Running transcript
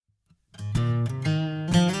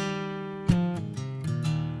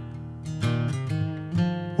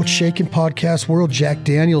What's shaking, podcast world? Jack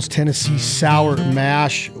Daniel's Tennessee Sour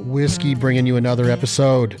Mash Whiskey bringing you another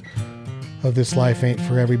episode of This Life Ain't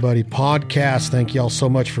For Everybody podcast. Thank y'all so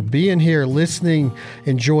much for being here, listening.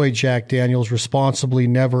 Enjoy Jack Daniel's responsibly.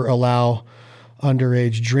 Never allow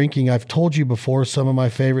underage drinking. I've told you before, some of my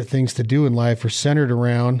favorite things to do in life are centered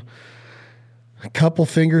around a couple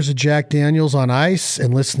fingers of Jack Daniel's on ice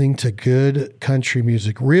and listening to good country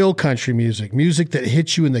music, real country music, music that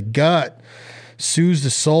hits you in the gut, soothes the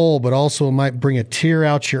soul, but also might bring a tear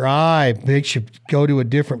out your eye, makes you go to a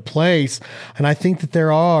different place. And I think that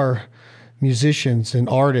there are musicians and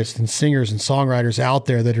artists and singers and songwriters out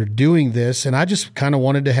there that are doing this. And I just kind of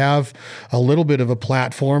wanted to have a little bit of a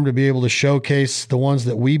platform to be able to showcase the ones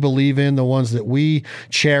that we believe in, the ones that we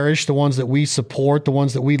cherish, the ones that we support, the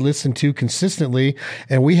ones that we listen to consistently.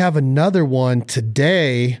 And we have another one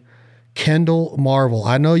today, Kendall Marvel.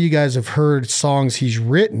 I know you guys have heard songs he's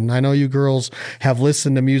written. I know you girls have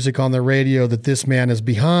listened to music on the radio that this man is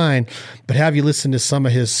behind, but have you listened to some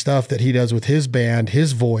of his stuff that he does with his band,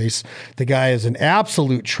 his voice? The guy is an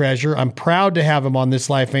absolute treasure. I'm proud to have him on This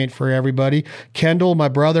Life Ain't For Everybody. Kendall, my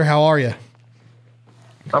brother, how are you?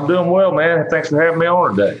 I'm doing well, man. Thanks for having me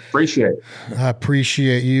on today. Appreciate it. I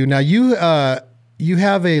appreciate you. Now, you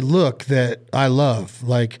have a look that I love.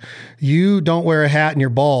 Like, you don't wear a hat and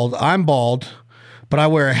you're bald. I'm bald, but I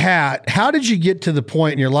wear a hat. How did you get to the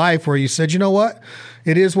point in your life where you said, you know what?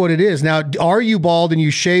 It is what it is. Now, are you bald and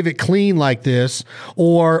you shave it clean like this,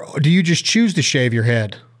 or do you just choose to shave your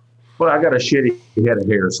head? Well, I got a shitty head of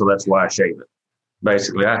hair, so that's why I shave it.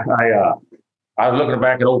 Basically, I was looking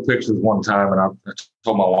back at old pictures one time, and I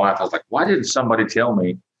told my wife, I was like, why didn't somebody tell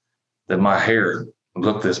me that my hair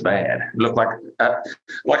looked this bad? It looked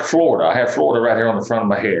like Florida. I have Florida right here on the front of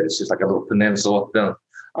my head. It's just like a little peninsula.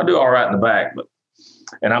 I do all right in the back,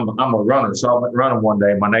 and I'm a runner. So I went running one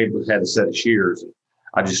day. My neighbor had a set of shears. And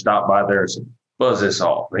I just stopped by there and said, buzz this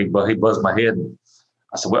off. He buzzed my head. And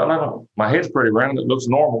I said, well, I don't, my head's pretty round. It looks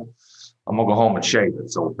normal. I'm going to go home and shave it.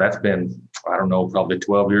 So that's been, I don't know, probably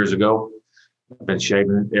 12 years ago. I've been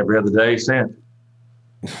shaving it every other day since.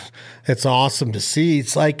 It's awesome to see.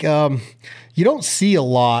 It's like, you don't see a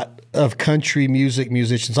lot of country music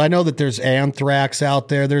musicians. I know that there's Anthrax out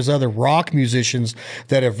there. There's other rock musicians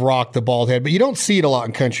that have rocked the bald head, but you don't see it a lot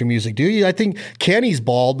in country music, do you? I think Kenny's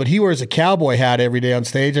bald, but he wears a cowboy hat every day on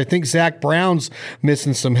stage. I think Zac Brown's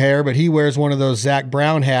missing some hair, but he wears one of those Zac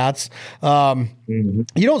Brown hats. You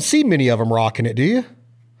don't see many of them rocking it, do you?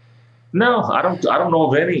 No, I don't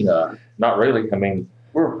know of any. Not really. I mean,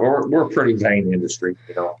 we're a pretty vain industry,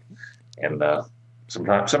 you know, and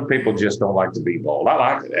sometimes some people just don't like to be bald. I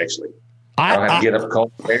like it, actually. I don't have to get up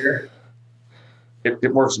cold air.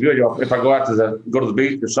 It works good. You know, if I go out go to the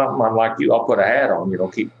beach or something, I'm like you. I'll put a hat on,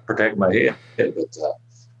 protect my head. But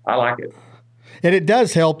I like it. And it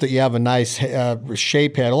does help that you have a nice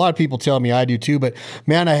shape head. A lot of people tell me I do too, but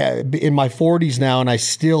man, I have in my 40s now, and I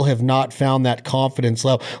still have not found that confidence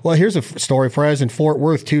level. Well, here's a story for us in Fort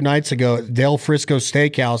Worth 2 nights ago at Del Frisco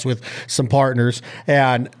Steakhouse with some partners,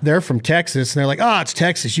 and they're from Texas, and they're like, oh, it's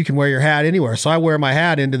Texas. You can wear your hat anywhere. So I wear my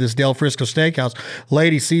hat into this Del Frisco Steakhouse.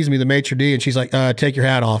 Lady sees me, the maitre d', and she's like, take your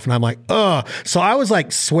hat off. And I'm like, ugh. So I was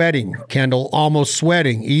like sweating, Kendall, almost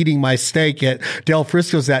sweating, eating my steak at Del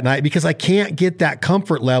Frisco's that night because I can't get that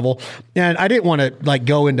comfort level. And I didn't want to like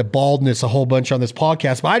go into baldness a whole bunch on this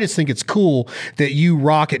podcast, but I just think it's cool that you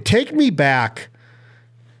rock it. Take me back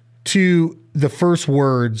to the first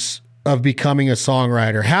words of becoming a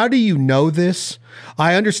songwriter. How do you know this?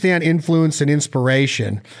 I understand influence and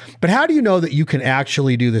inspiration, but how do you know that you can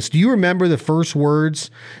actually do this? Do you remember the first words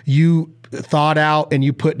you thought out and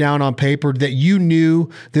you put down on paper that you knew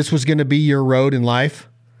this was going to be your road in life?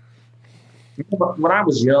 When I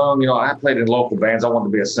was young, I played in local bands. I wanted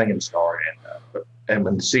to be a singing star, and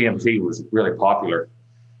when CMT was really popular,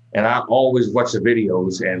 and I always watched the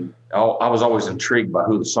videos, and I was always intrigued by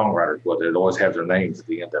who the songwriters were. They'd always have their names at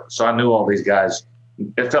the end of it. So I knew all these guys.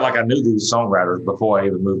 It felt like I knew these songwriters before I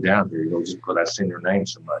even moved down here, just because I'd seen their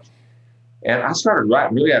names so much. And I started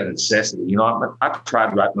writing really out of necessity. I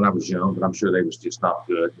tried writing when I was young, but I'm sure they was just not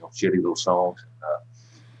good, shitty little songs.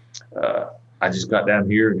 I just got down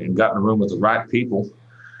here and got in a room with the right people.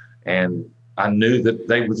 And I knew that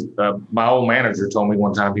they was, my old manager told me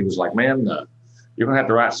one time, he was like, man, you're going to have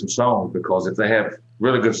to write some songs, because if they have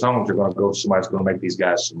really good songs, they're going to go to somebody that's going to make these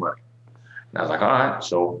guys some money. And I was like, all right.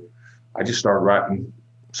 So I just started writing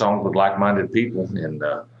songs with like-minded people, and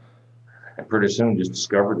pretty soon just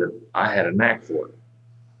discovered that I had a knack for it.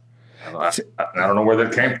 I don't know where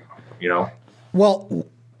that came from, Well,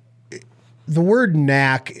 the word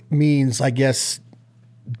knack means, I guess,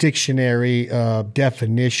 dictionary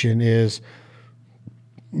definition is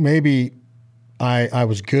maybe I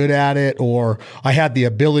was good at it, or I had the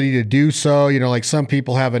ability to do so. You know, like some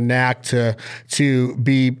people have a knack to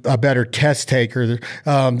be a better test taker.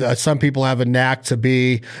 Some people have a knack to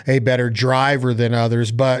be a better driver than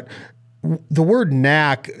others. But the word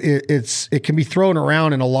knack, it can be thrown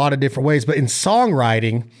around in a lot of different ways. But in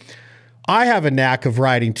songwriting, I have a knack of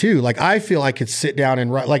writing too. Like I feel I could sit down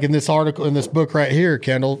and write, like in this article, in this book right here,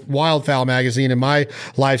 Kendall, Wildfowl magazine, and my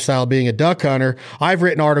lifestyle being a duck hunter, I've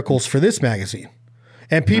written articles for this magazine.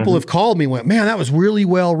 And people have called me and went, man, that was really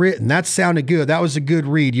well written. That sounded good. That was a good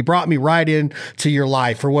read. You brought me right into your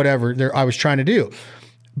life or whatever I was trying to do.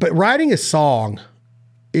 But writing a song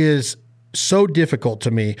is so difficult to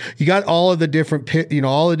me. You got all of the different,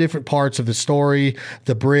 all the different parts of the story,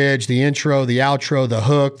 the bridge, the intro, the outro, the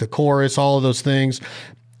hook, the chorus, all of those things.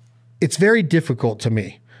 It's very difficult to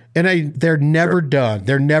me. And they're never done.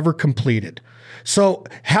 They're never completed. So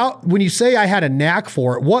when you say I had a knack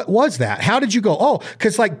for it, what was that? How did you go? Oh,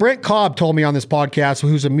 because like Brent Cobb told me on this podcast,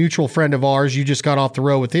 who's a mutual friend of ours, you just got off the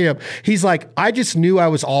road with him. He's like, I just knew I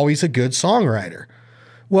was always a good songwriter.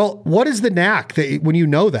 Well, what is the knack when you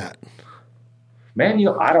know that? Man,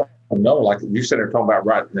 I don't know. Like you said, they're talking about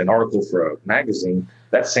writing an article for a magazine.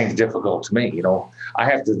 That seems difficult to me. I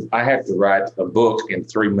have to write a book in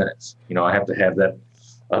 3 minutes. I have to have that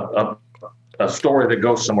a story that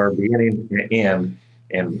goes somewhere beginning and end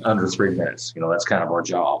in under 3 minutes. That's kind of our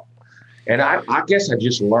job. And I guess I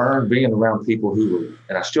just learned being around people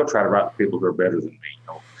and I still try to write with people who are better than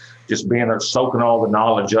me. Just being there, soaking all the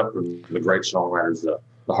knowledge up from the great songwriters, the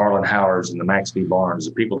Harlan Howards and the Max B. Barnes,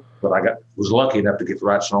 the people that I was lucky enough to get to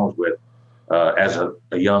write songs with as a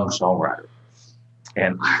young songwriter.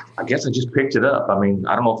 And I guess I just picked it up. I mean,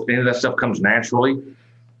 I don't know if any of that stuff comes naturally.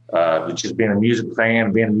 Just being a music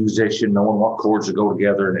fan, being a musician, knowing what chords to go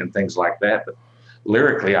together and things like that. But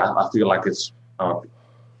lyrically, I feel like it's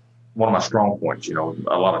one of my strong points, a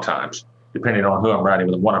lot of times, depending on who I'm writing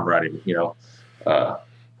with and what I'm writing,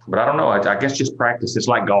 But I don't know. I guess just practice. It's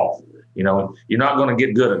like golf. You're not going to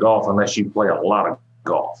get good at golf unless you play a lot of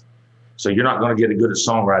golf. So you're not going to get good at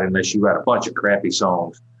songwriting unless you write a bunch of crappy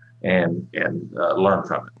songs and learn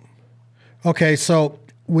from it. Okay, so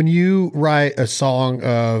when you write a song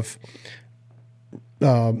of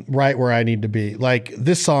Right Where I Need to Be, like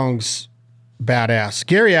this song's badass.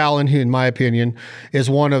 Gary Allan, who in my opinion is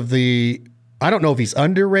one of the, I don't know if he's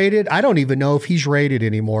underrated. I don't even know if he's rated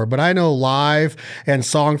anymore, but I know live and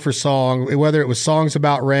song for song, whether it was Songs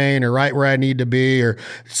About Rain or Right Where I Need to Be or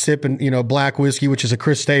Sipping, Black Whiskey, which is a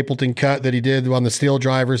Chris Stapleton cut that he did on the Steel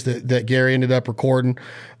Drivers that Gary ended up recording.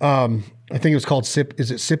 I think it was called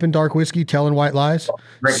Sipping Dark Whiskey, Telling White Lies?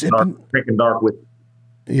 Drinking Dark Whiskey.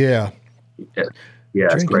 Yeah. Yeah,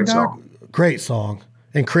 it's a great song. Great song.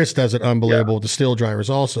 And Chris does it unbelievable with the Steel Drivers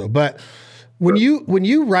also. But when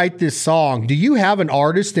you write this song, do you have an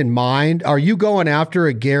artist in mind? Are you going after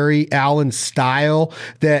a Gary Allan style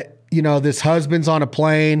that, this husband's on a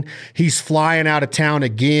plane, he's flying out of town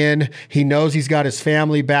again. He knows he's got his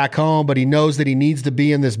family back home, but he knows that he needs to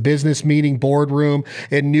be in this business meeting boardroom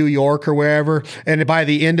in New York or wherever. And by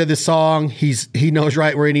the end of the song, he knows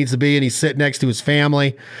right where he needs to be and he's sitting next to his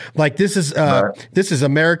family. Like this is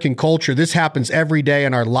American culture. This happens every day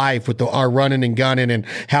in our life with our running and gunning and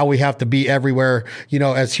how we have to be everywhere,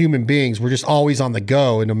 as human beings. We're just always on the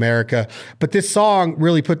go in America. But this song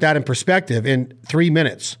really put that in perspective in 3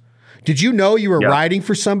 minutes. Did you know you were writing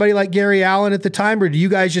for somebody like Gary Allan at the time, or do you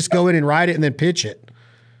guys just go in and write it and then pitch it?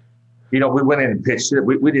 We went in and pitched it.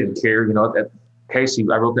 We didn't care. Casey,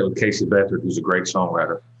 I wrote that with Casey Beathard, who's a great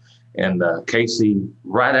songwriter. And Casey,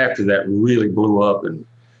 right after that, really blew up and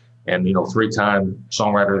 3-time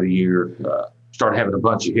Songwriter of the Year, started having a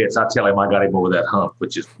bunch of hits. I tell him I got him over that hump,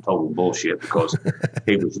 which is total bullshit because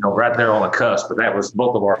he was, right there on the cusp. But that was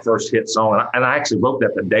both of our first hit song. And I actually wrote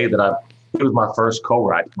that the day that it was my first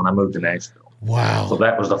co-write when I moved to Nashville. Wow. So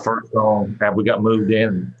that was the first song that we got moved in.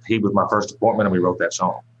 And he was my first appointment and we wrote that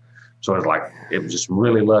song. So it was just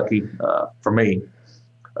really lucky for me.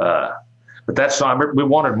 But that song, we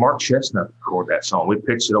wanted Mark Chestnut to record that song. We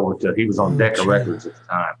pitched it over he was on Decca Records at the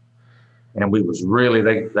time. And we was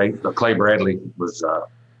really, Clay Bradley was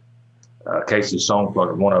Casey's song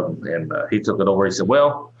plugger, one of them. And he took it over. He said,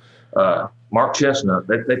 well, Mark Chestnut,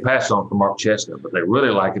 they passed on for Mark Chestnut, but they really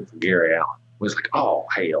like it for Gary Allan. We was like, oh,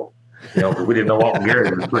 hell. Because we didn't know what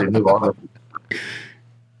Gary was a pretty new artist.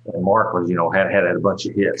 And Mark was, had a bunch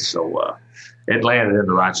of hits. So it landed in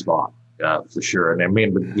the right spot for sure. And then me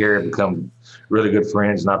and Gary have become really good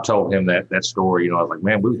friends. And I've told him that story. I was like,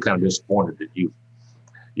 man, we were kind of disappointed that you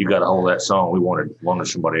got a hold of that song. We wanted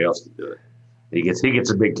somebody else to do it. He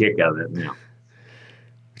gets a big kick out of that now.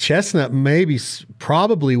 Chestnut maybe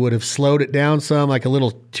probably would have slowed it down some, like a little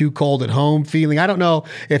Too Cold at Home feeling. I don't know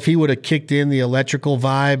if he would have kicked in the electrical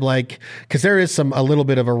vibe, like, because there is a little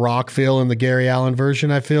bit of a rock feel in the Gary Allan version.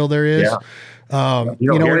 I feel there is. Yeah.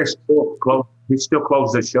 Gary still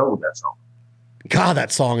closed the show with that song. God,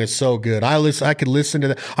 that song is so good. I could listen to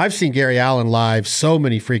that. I've seen Gary Allan live so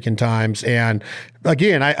many freaking times. And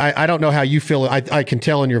again, I don't know how you feel. I can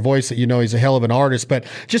tell in your voice that he's a hell of an artist, but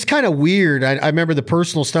just kind of weird. I remember the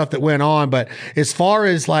personal stuff that went on, but as far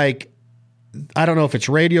as like, I don't know if it's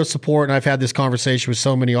radio support, and I've had this conversation with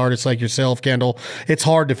so many artists like yourself, Kendall. It's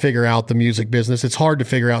hard to figure out the music business. It's hard to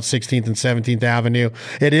figure out 16th and 17th Avenue.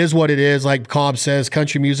 It is what it is. Like Cobb says,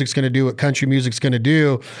 country music's going to do what country music's going to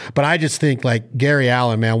do. But I just think like Gary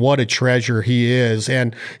Allan, man, what a treasure he is.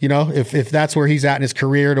 And, if that's where he's at in his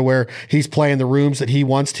career, to where he's playing the rooms that he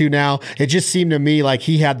wants to now, it just seemed to me like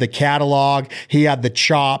he had the catalog, he had the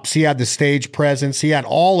chops, he had the stage presence, he had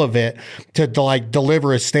all of it to like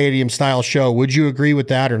deliver a stadium style show. Would you agree with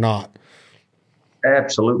that or not?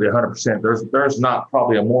 Absolutely, 100%. There's not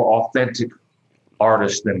probably a more authentic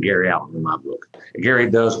artist than Gary Allan in my book. Gary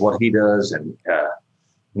does what he does and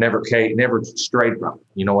never strayed from it.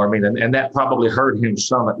 You know what I mean? And that probably hurt him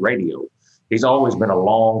some at radio. He's always been a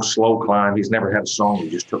long, slow climb. He's never had a song that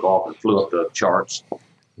just took off and flew up the charts.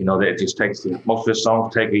 That it just takes most of his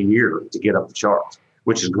songs take a year to get up the charts,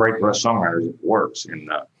 which is great for us songwriters if it works. And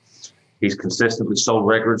he's consistently sold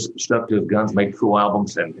records, stuck to his guns, made cool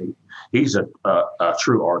albums, and he's a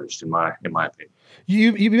true artist in my opinion.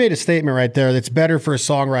 You made a statement right there that's better for a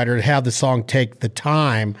songwriter to have the song take the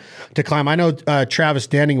time to climb. I know Travis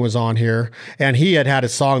Denning was on here, and he had a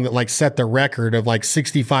song that like set the record of like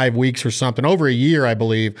 65 weeks or something, over a year, I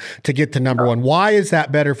believe, to get to number one. Why is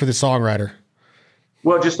that better for the songwriter?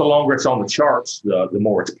 Well, just the longer it's on the charts, the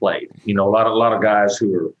more it's played. A lot of guys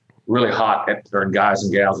who are really hot and guys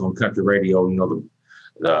and gals on country radio,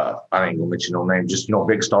 I ain't gonna mention no names, just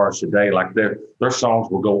big stars today, like their songs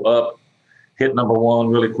will go up, hit number one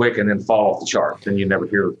really quick, and then fall off the chart. Then you never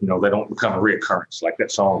hear, they don't become a reoccurrence. Like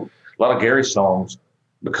that song, a lot of Gary's songs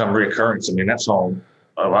become reoccurrence. I mean, that song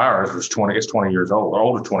of ours it's 20 years old, or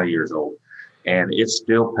older 20 years old, and it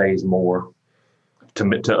still pays more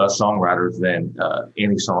to us songwriters than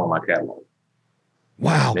any song in my catalog.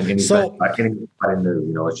 Wow. Anybody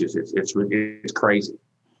new, it's crazy.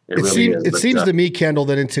 It seems to me, Kendall,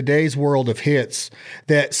 that in today's world of hits,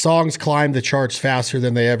 that songs climb the charts faster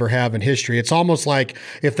than they ever have in history. It's almost like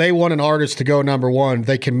if they want an artist to go number one,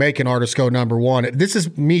 they can make an artist go number one. This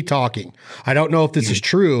is me talking. I don't know if this is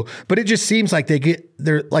true, but it just seems like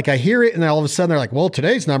they're like, I hear it and all of a sudden they're like, well,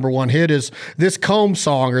 today's number one hit is this Combs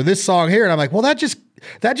song or this song here. And I'm like, well, that just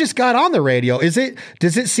got on the radio. Does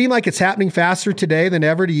it seem like it's happening faster today than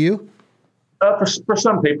ever to you? For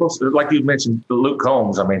some people, like you mentioned, Luke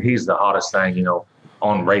Combs, I mean, he's the hottest thing,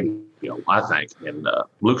 on radio, I think. And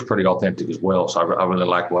Luke's pretty authentic as well. So I really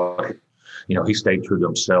like what, he stayed true to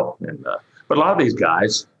himself. And but a lot of these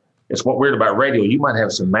guys, it's what weird about radio. You might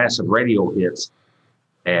have some massive radio hits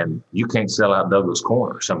and you can't sell out Douglas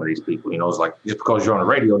Corner, some of these people. It's like just because you're on the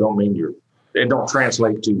radio don't mean it don't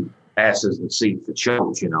translate to asses and seats at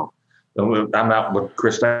shows, I'm out with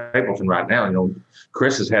Chris Stapleton right now.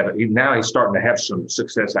 Chris he's starting to have some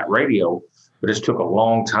success at radio, but it's took a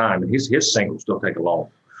long time, and his singles still take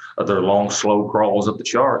they're long, slow crawls up the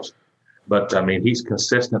charts. But I mean, he's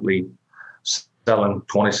consistently selling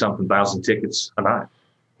 20-something thousand tickets a night.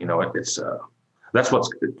 It's that's what's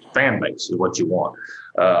fan base is what you want.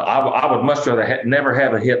 I would much rather never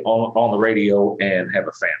have a hit on the radio and have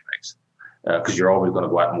a fan base. Because you're always going to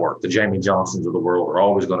go out and work. The Jamie Johnsons of the world are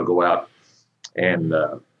always going to go out and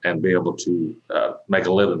be able to make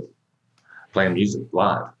a living playing music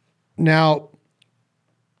live. Now,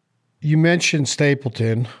 you mentioned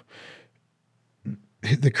Stapleton,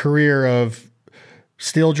 the career of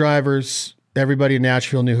Steel Drivers. Everybody in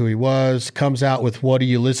Nashville knew who he was. Comes out with What Are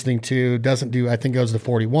You Listening To? Doesn't do, I think goes to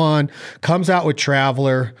 41. Comes out with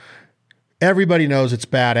Traveler. Everybody knows it's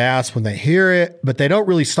badass when they hear it, but they don't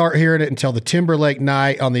really start hearing it until the Timberlake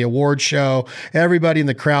night on the award show. Everybody in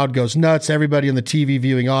the crowd goes nuts. Everybody in the TV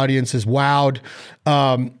viewing audience is wowed.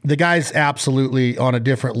 The guy's absolutely on a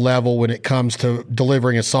different level when it comes to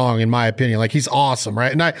delivering a song, in my opinion. Like, he's awesome,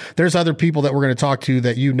 right? And there's other people that we're going to talk to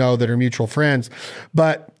that that are mutual friends.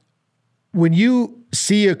 But when you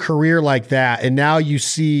see a career like that, and now you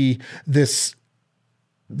see this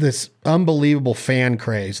unbelievable fan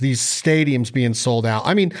craze, these stadiums being sold out.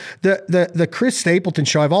 I mean, the Chris Stapleton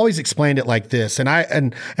show, I've always explained it like this. And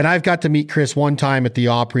I've got to meet Chris one time at the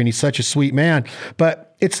Opry, and he's such a sweet man.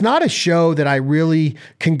 But it's not a show that I really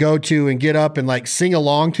can go to and get up and like sing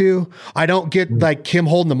along to. I don't get like him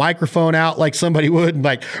holding the microphone out like somebody would and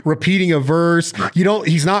like repeating a verse.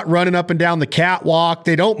 He's not running up and down the catwalk.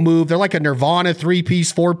 They don't move. They're like a Nirvana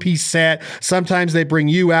 3-piece, 4-piece set. Sometimes they bring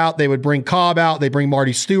you out. They would bring Cobb out. They bring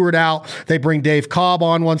Marty Stewart out. They bring Dave Cobb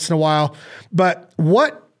on once in a while. But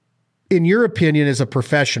what, in your opinion, as a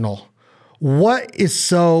professional, what is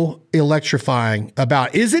so electrifying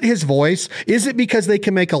about? Is it his voice? Is it because they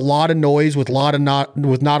can make a lot of noise with not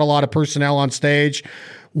a lot of personnel on stage?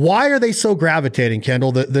 Why are they so gravitating,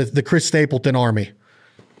 Kendall, the Chris Stapleton army?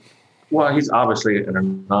 Well, he's obviously an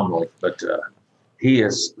anomaly, but he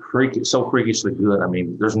is so freakishly good. I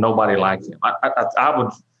mean, there's nobody like him. I would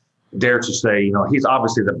dare to say, he's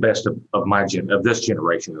obviously the best of this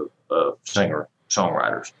generation of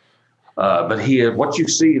singer-songwriters. But what you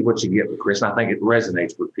see is what you get with Chris, and I think it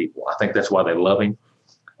resonates with people. I think that's why they love him.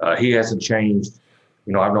 He hasn't changed.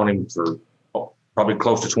 I've known him for probably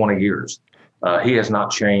close to 20 years. He has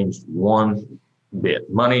not changed one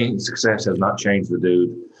bit. Money and success has not changed the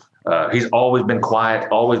dude. He's always been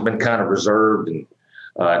quiet, always been kind of reserved, and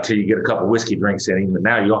until you get a couple whiskey drinks in him. And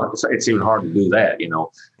now it's even hard to do that.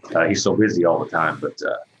 He's so busy all the time. But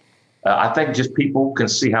I think just people can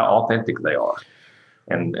see how authentic they are,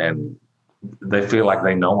 and they feel like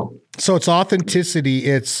they know him. So it's authenticity.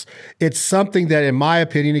 It's something that, in my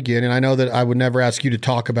opinion, again, and I know that I would never ask you to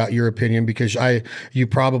talk about your opinion because you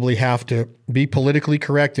probably have to be politically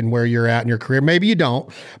correct in where you're at in your career. Maybe you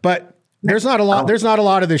don't, but there's not a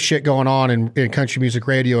lot of this shit going on in country music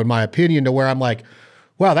radio, in my opinion, to where I'm like,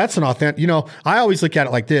 wow, that's an authentic, I always look at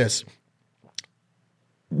it like this.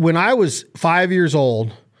 When I was 5 years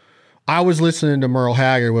old, I was listening to Merle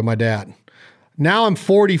Haggard with my dad. Now I'm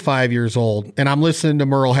 45 years old and I'm listening to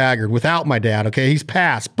Merle Haggard without my dad. Okay. He's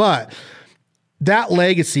passed, but that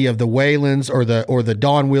legacy of the Whalens or the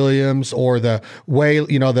Don Williams or the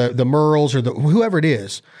Merles or whoever it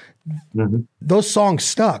is, those songs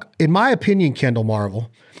stuck. In my opinion, Kendall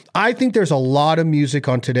Marvel, I think there's a lot of music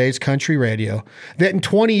on today's country radio that in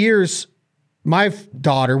 20 years, my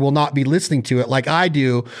daughter will not be listening to it like I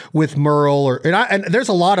do with Merle and there's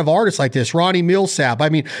a lot of artists like this, Ronnie Millsap. I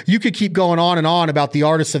mean, you could keep going on and on about the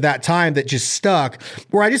artists of that time that just stuck,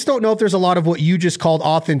 where I just don't know if there's a lot of what you just called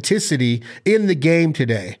authenticity in the game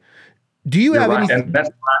today. Do you have anything? And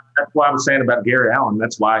that's why I was saying about Gary Allan.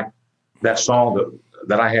 That's why that song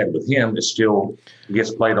that I had with him still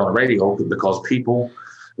gets played on the radio, because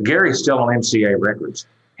Gary is still on MCA Records.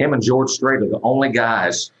 Him and George Strait are the only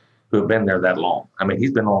guys who have been there that long. I mean,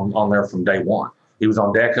 he's been on there from day one. He was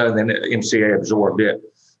on Decca, and then MCA absorbed it.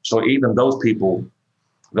 So even those people,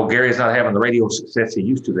 though Gary's not having the radio success he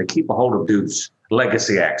used to, they keep a hold of dudes,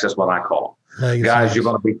 legacy acts. That's what I call them. Guys you're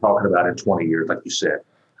going to be talking about in 20 years, like you said.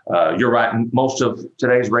 You're right. Most of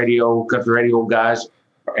today's country radio guys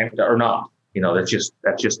are not. That's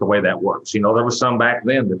just the way that works. There was some back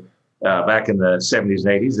then that back in the 70s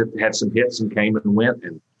and 80s that had some hits and came and went,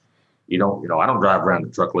 and I don't drive around the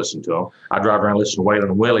truck listening to them. I drive around listening to Waylon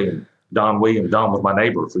and Willie and Don Williams. Don was my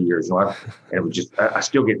neighbor for years. And it was just, I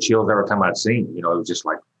still get chills every time I'd seen him. It was just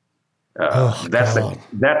like,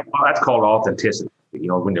 that's called authenticity.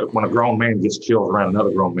 When a grown man gets chills around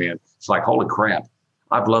another grown man, it's like, holy crap.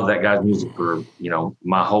 I've loved that guy's music for,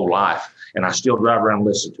 my whole life. And I still drive around and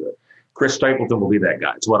listen to it. Chris Stapleton will be that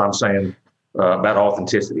guy. It's what I'm saying about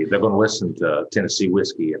authenticity. They're going to listen to Tennessee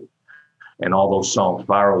Whiskey and all those songs,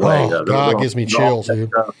 Fire Away. Oh, God gives me chills, dude.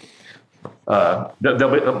 My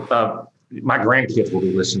grandkids will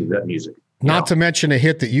be listening to that music. Not to mention a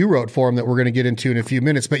hit that you wrote for him that we're going to get into in a few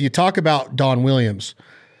minutes. But you talk about Don Williams.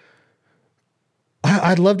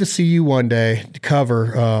 I'd love to see you one day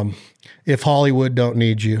cover If Hollywood Don't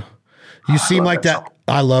Need You. You seem like that.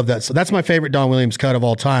 I love that. So that's my favorite Don Williams cut of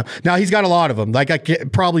all time. Now he's got a lot of them. Like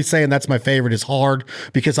probably saying that's my favorite is hard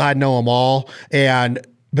because I know them all.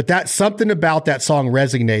 But that's something about that song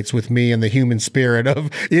resonates with me in the human spirit of,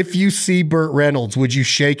 if you see Burt Reynolds, would you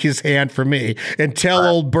shake his hand for me and tell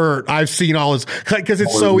old Burt I've seen all his, because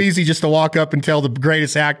it's so easy just to walk up and tell the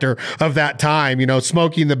greatest actor of that time,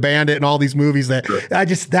 Smokey and the Bandit and all these movies that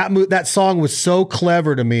that song was so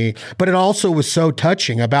clever to me, but it also was so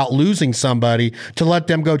touching about losing somebody to let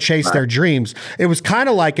them go chase their dreams. It was kind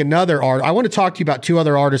of like another art. I want to talk to you about two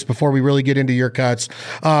other artists before we really get into your cuts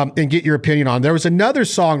and get your opinion on. There was another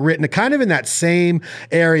song written kind of in that same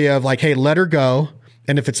area of like, hey, let her go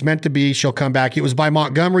and if it's meant to be, she'll come back. It was by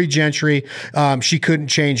Montgomery Gentry. She Couldn't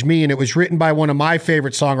Change Me, and it was written by one of my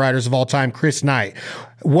favorite songwriters of all time, Chris Knight.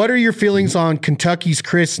 What are your feelings on Kentucky's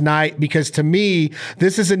Chris Knight? Because to me,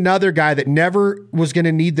 this is another guy that never was going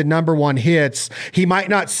to need the number one hits. He might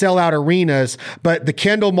not sell out arenas, but the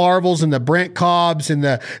Kendall Marvels and the Brent Cobbs and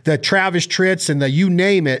the Travis Tritts and the you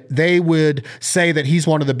name it, they would say that he's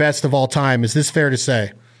one of the best of all time. Is this fair to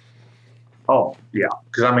say? Oh, yeah.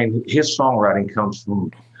 Because, I mean, his songwriting comes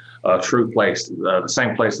from a true place, the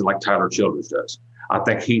same place that like Tyler Childers does. I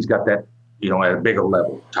think he's got that, at a bigger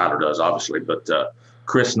level. Tyler does, obviously, but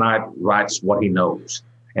Chris Knight writes what he knows,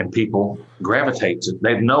 and people gravitate to.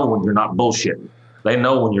 They know when you're not bullshitting. They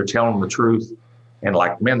know when you're telling them the truth. And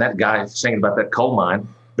like, man, that guy singing about that coal mine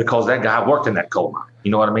because that guy worked in that coal mine.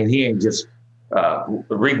 You know what I mean? He ain't just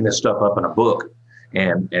reading this stuff up in a book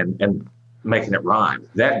and making it rhyme.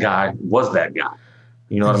 That guy was that guy.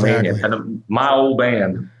 You know what I mean? And my old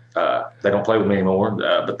band, they don't play with me anymore,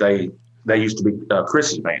 but they used to be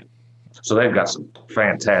Chris's band. So they've got some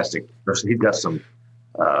fantastic. He's got some.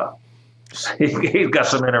 He's got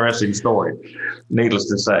some interesting story, needless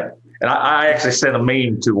to say. And I actually sent a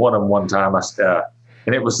meme to one of them one time.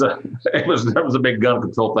 And it was there was a big gun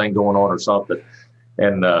control thing going on or something.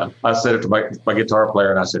 And I said it to my guitar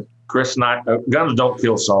player, and I said, Chris Knight, guns don't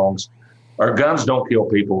kill songs. Or guns don't kill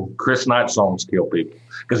people. Chris Knight songs kill people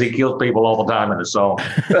because he kills people all the time in his song.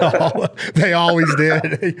 They always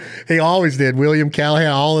did. He always did. William Callahan,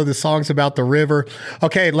 all of the songs about the river.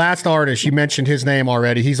 Okay, last artist. You mentioned his name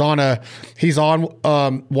already. He's on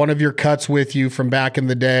one of your cuts with you from back in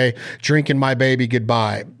the day, Drinking My Baby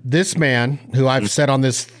Goodbye. This man, who I've said on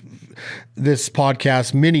this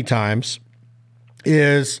podcast many times,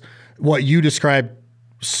 is what you described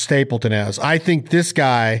Stapleton as. I think this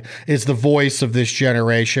guy is the voice of this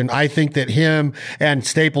generation. I think that him and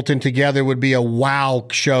Stapleton together would be a wow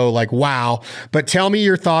show, like wow. But tell me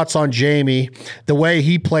your thoughts on Jamie, the way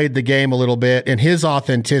he played the game a little bit and his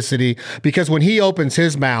authenticity, because when he opens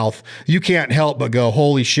his mouth, you can't help but go,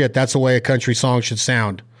 holy shit, that's the way a country song should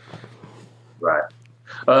sound. Right.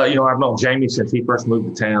 I've known Jamie since he first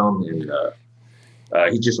moved to town,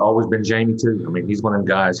 and he's just always been Jamie too. I mean, he's one of them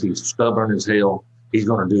guys, he's stubborn as hell. He's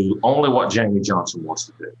going to do only what Jamie Johnson wants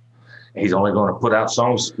to do. He's only going to put out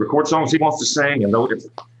songs, record songs he wants to sing, and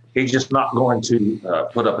he's just not going to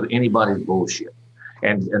put up with anybody's bullshit.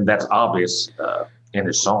 And that's obvious in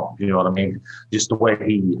his song. You know what I mean? Just the way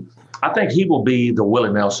I think he will be the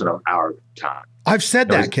Willie Nelson of our time. I've said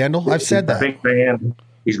that, Kendall. I've said that. Big band.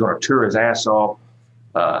 He's going to tour his ass off.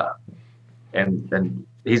 And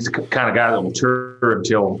he's the kind of guy that will tour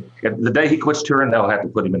until the day he quits touring, they'll have to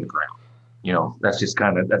put him in the ground. That's just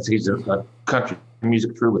he's a country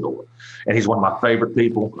music troubadour. And he's one of my favorite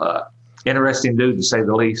people. Interesting dude, to say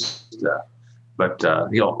the least. But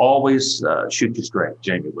he'll always shoot you straight,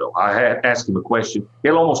 Jamie will. I had asked him a question.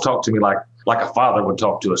 He'll almost talk to me like a father would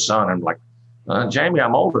talk to a son. I'm like, Jamie,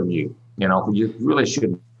 I'm older than you. You really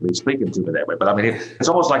shouldn't be speaking to me that way. But I mean, it's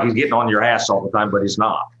almost like he's getting on your ass all the time, but he's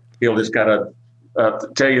not. He'll just kind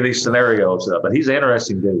of tell you these scenarios. But he's an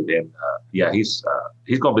interesting dude. And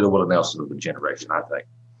he's going to be the Willie Nelson of the generation, I think.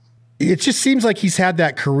 It just seems like he's had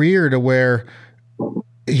that career to where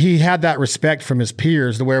he had that respect from his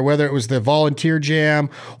peers, to where whether it was the Volunteer Jam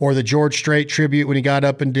or the George Strait tribute when he got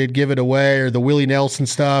up and did Give It Away, or the Willie Nelson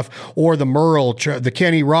stuff, or the Merle, the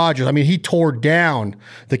Kenny Rogers. I mean, he tore down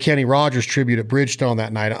the Kenny Rogers tribute at Bridgestone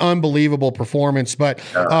that night. An unbelievable performance. But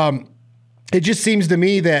it just seems to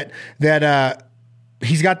me that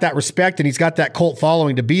he's got that respect and he's got that cult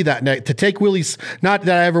following to be that, to take Willie's, not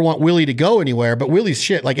that I ever want Willie to go anywhere, but Willie's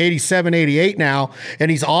shit, like 87, 88 now, and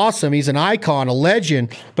he's awesome. He's an icon, a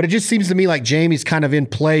legend, but it just seems to me like Jamie's kind of in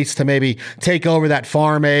place to maybe take over that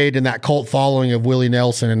Farm Aid and that cult following of Willie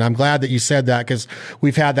Nelson. And I'm glad that you said that, because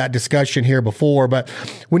we've had that discussion here before. But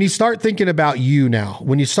when you start thinking about you now,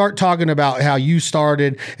 when you start talking about how you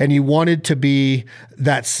started and you wanted to be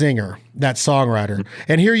that singer, that songwriter,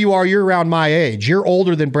 and here you are, you're around my age. You're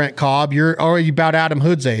older than Brent Cobb. You're already about Adam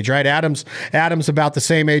Hood's age, right? Adam's about the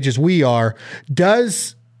same age as we are.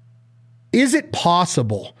 Is it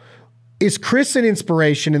possible? Is Chris an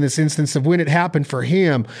inspiration in this instance of when it happened for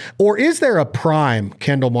him? Or is there a prime,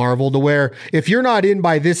 Kendall Marvel, to where if you're not in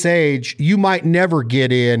by this age, you might never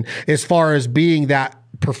get in as far as being that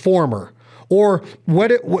performer? Or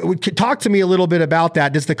talk to me a little bit about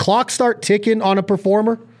that. Does the clock start ticking on a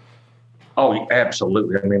performer? Oh,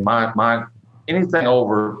 absolutely. I mean, my anything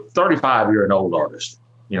over 35, you're an old artist.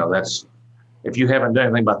 That's, if you haven't done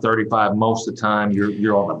anything by 35, most of the time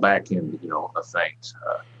you're on the back end, of things.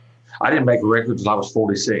 I didn't make a record until I was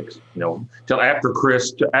 46, till after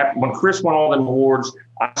when Chris won all them awards,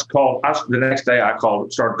 the next day I called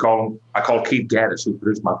Keith Gaddis, who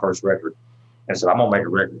produced my first record, and said, I'm going to make a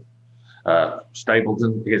record.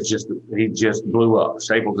 Stapleton, he just blew up.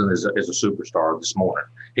 Stapleton is a superstar this morning.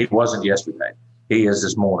 He wasn't yesterday. He is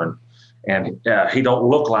this morning. And he don't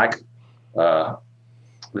look like the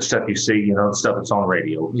stuff you see, the stuff that's on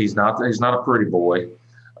radio. He's not a pretty boy.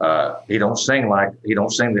 He don't sing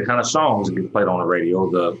the kind of songs that get played on the radio,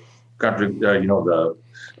 the country, the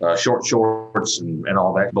short shorts and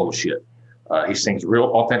all that bullshit. He sings real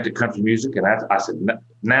authentic country music. And I said,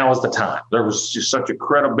 now is the time. There was just such a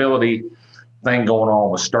credibility thing going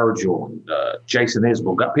on with Sturgill and Jason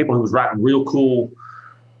Isbell, got people who was writing real cool,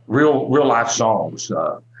 real life songs.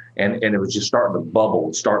 And it was just starting to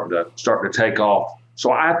bubble, starting to take off.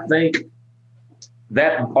 So I think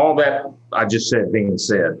that all that I just said being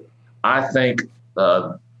said, I think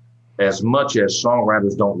as much as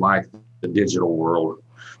songwriters don't like the digital world,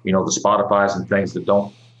 the Spotify's and things that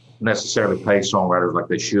don't necessarily pay songwriters like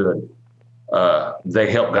they should,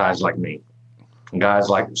 they help guys like me, guys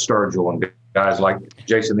like Sturgill and guys like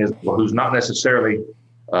Jason Isbell, who's not necessarily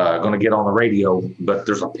going to get on the radio, but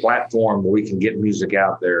there's a platform where we can get music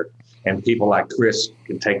out there, and people like Chris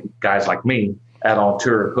can take guys like me out on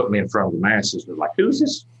tour and put me in front of the masses. They're like, who's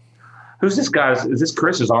this guy? Is this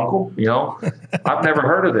Chris's uncle? I've never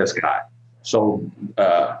heard of this guy. So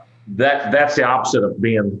that's the opposite of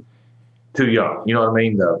being too young. You know what I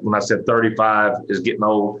mean? When I said 35 is getting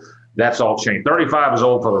old, that's all changed. 35 is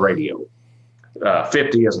old for the radio.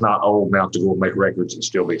 50 is not old now to go make records and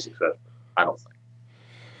still be successful, I don't think.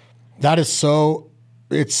 That is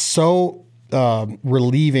it's so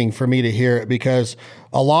relieving for me to hear it, because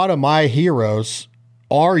a lot of my heroes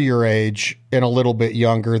are your age and a little bit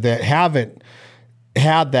younger that haven't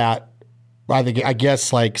had that, I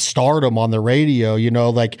guess, like stardom on the radio,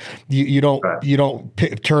 like you don't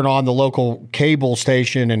turn on the local cable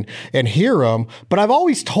station and hear them. But I've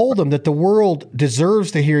always told them that the world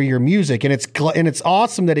deserves to hear your music, and it's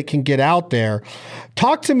awesome that it can get out there.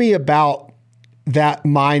 Talk to me about that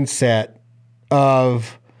mindset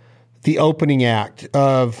of the opening act,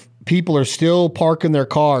 of people are still parking their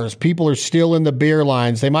cars. People are still in the beer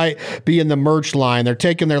lines. They might be in the merch line. They're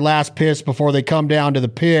taking their last piss before they come down to the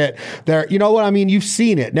pit. You know what I mean? You've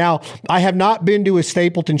seen it. Now, I have not been to a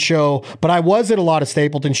Stapleton show, but I was at a lot of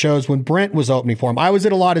Stapleton shows when Brent was opening for him. I was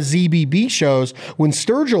at a lot of ZBB shows when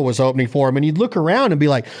Sturgill was opening for him. And you'd look around and be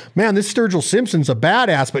like, man, this Sturgill Simpson's a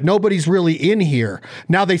badass, but nobody's really in here.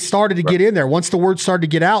 Now they started to get in there. Once the word started to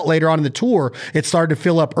get out later on in the tour, it started to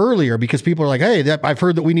fill up earlier because people are like, hey, I've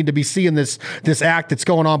heard that we need to be seeing this act that's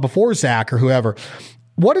going on before Zach or whoever.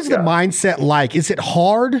 What is the mindset like? Is it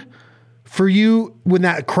hard for you when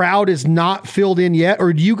that crowd is not filled in yet?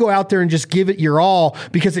 Or do you go out there and just give it your all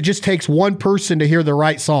because it just takes one person to hear the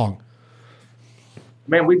right song?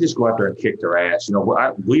 Man, we just go out there and kick their ass.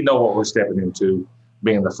 We know what we're stepping into,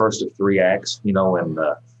 being the first of three acts, and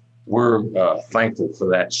we're thankful for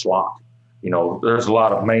that slot. There's a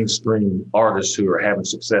lot of mainstream artists who are having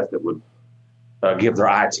success that would give their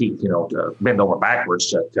eye teeth, to bend over backwards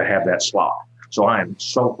to have that slot. So I am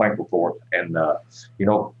so thankful for it. And,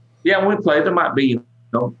 when we play, there might be,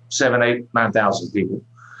 7, 8, 9,000 people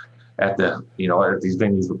at at these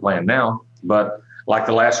venues we're playing now. But like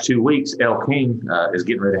the last 2 weeks, Elle King is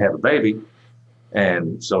getting ready to have a baby.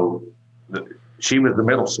 And so she was the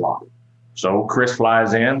middle slot. So Chris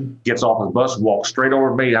flies in, gets off his bus, walks straight over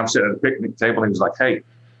to me. I'm sitting at a picnic table, and he was like, hey,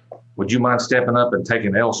 would you mind stepping up and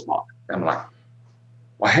taking Elle's spot? I'm like,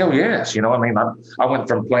 well, hell yes. I went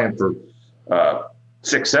from playing for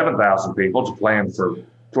 6,000, 7,000 people to playing for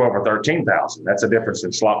 12 or 13,000. That's a difference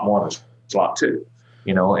in slot one and slot two,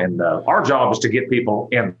 and our job is to get people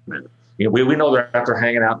in there. We know they're out there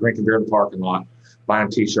hanging out, drinking beer in the parking lot, buying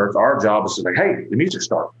T-shirts. Our job is to say, hey, the music's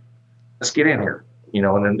starting. Let's get in here,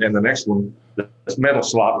 and then the next one, this middle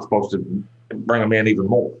slot is supposed to bring them in even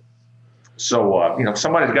more. So,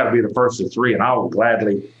 somebody's got to be the first of three, and I will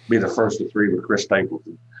gladly be the first of three with Chris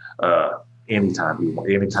Stapleton anytime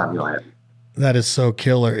you'll have it. That is so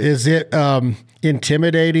killer. Is it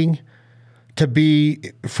intimidating to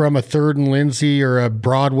be from a Third and Lindsay or a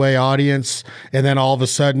Broadway audience and then all of a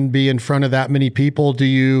sudden be in front of that many people? Do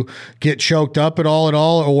you get choked up at all?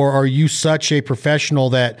 Or are you such a professional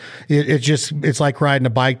that it's like riding a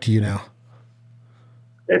bike to you now?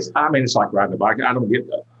 It's like riding a bike. I don't get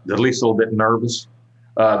at least a little bit nervous.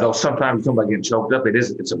 Though sometimes you come back getting choked up.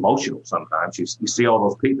 It's emotional sometimes. You see all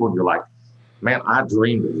those people and you're like, man, I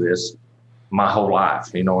dreamed of this my whole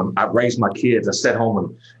life, and I raised my kids. I sat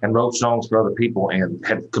home and wrote songs for other people and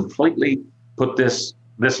had completely put this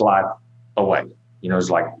this life away. It's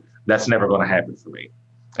like, that's never going to happen for me.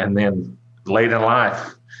 And then late in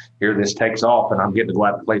life, here this takes off, and I'm getting to go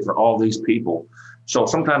out and play for all these people. So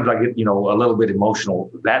sometimes I get, a little bit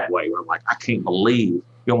emotional that way, where I'm like, I can't believe,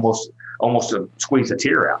 you almost squeeze a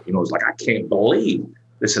tear out. It's like, I can't believe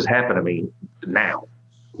this has happened to me now.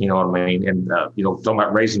 You know what I mean? And, talking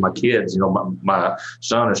about raising my kids, my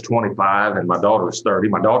son is 25 and my daughter is 30.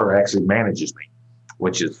 My daughter actually manages me,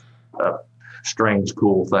 which is a strange,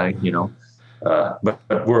 cool thing, but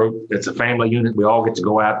it's a family unit. We all get to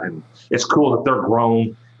go out, and it's cool that they're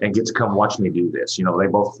grown and get to come watch me do this. They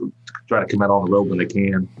both try to come out on the road when they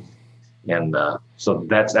can. And so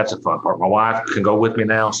that's a fun part. My wife can go with me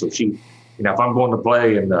now. So she, if I'm going to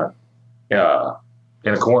play in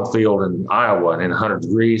a cornfield in Iowa and in 100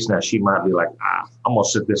 degrees, now she might be like, I'm going to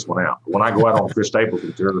sit this one out. When I go out on Chris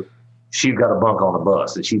Stapleton tour, she's got a bunk on the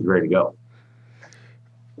bus and she's ready to go.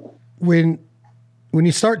 When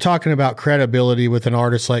you start talking about credibility with an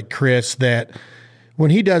artist like Chris, that when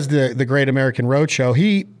he does the Great American Roadshow,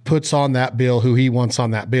 he puts on that bill who he wants on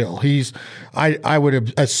that bill. I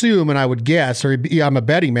would assume, and I would guess, or I'm a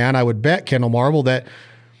betting man, I would bet Kendall Marvel that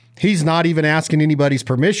he's not even asking anybody's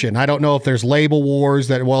permission. I don't know if there's label wars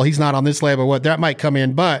that, well, he's not on this label, what that might come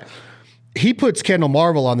in, but he puts Kendall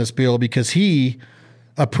Marvel on this bill because he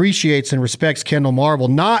appreciates and respects Kendall Marvel,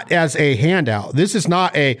 not as a handout. This is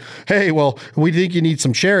not a, hey, well, we think you need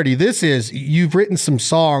some charity. This is, you've written some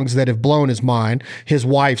songs that have blown his mind, his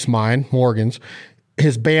wife's mind, Morgan's,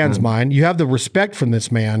 his band's mind. You have the respect from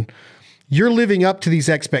this man. You're living up to these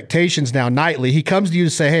expectations now nightly. He comes to you to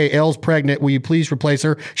say, hey, Elle's pregnant. Will you please replace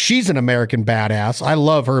her? She's an American badass. I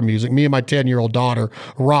love her music. Me and my 10-year-old daughter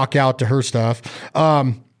rock out to her stuff.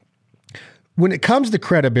 When it comes to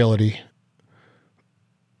credibility,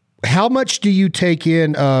 how much do you take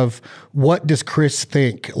in of what does Chris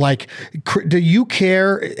think? Like, do you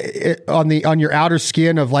care on your outer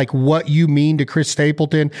skin of like what you mean to Chris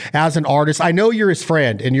Stapleton as an artist? I know you're his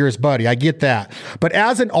friend and you're his buddy. I get that. But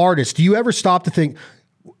as an artist, do you ever stop to think,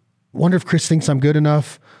 wonder if Chris thinks I'm good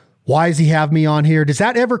enough? Why does he have me on here? Does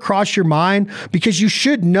that ever cross your mind? Because you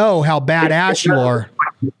should know how badass you are.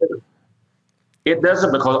 It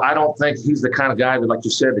doesn't, because I don't think he's the kind of guy that, like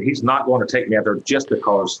you said, that he's not going to take me out there just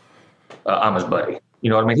because I'm his buddy. You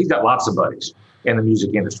know what I mean? He's got lots of buddies in the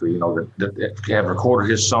music industry, that have recorded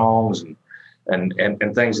his songs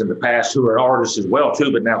and things in the past, who are artists as well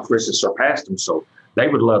too. But now Chris has surpassed them, so they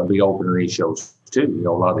would love to be opening these shows too. A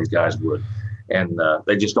lot of these guys would, and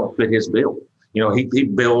they just don't fit his bill. He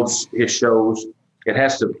builds his shows. It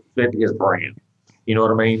has to fit his brand. You know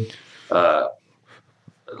what I mean? A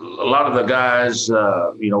lot of the guys,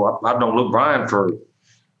 I've known Luke Bryan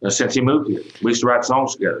since he moved here. We used to write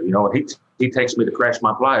songs together, and he takes me to Crash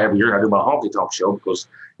My Fly every year. I do my honky tonk show because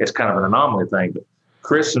it's kind of an anomaly thing. But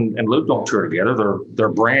Chris and Luke don't tour together. Their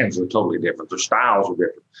brands are totally different. Their styles are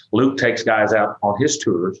different. Luke takes guys out on his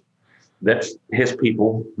tours that his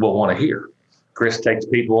people will want to hear. Chris takes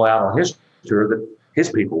people out on his tour that his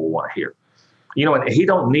people will want to hear. And he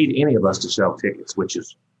don't need any of us to sell tickets, which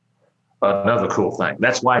is another cool thing.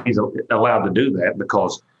 That's why he's allowed to do that,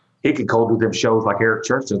 because he could go do them shows like Eric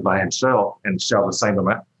Church does by himself and sell the same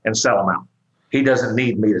amount and sell them out. He doesn't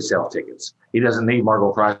need me to sell tickets. He doesn't need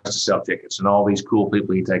Margot Price to sell tickets and all these cool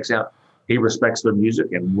people he takes out. He respects their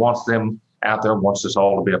music and wants them out there, wants us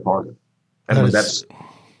all to be a part of it. And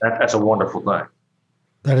that's a wonderful thing.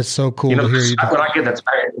 That is so cool to hear you talk.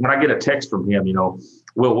 When I get a text from him,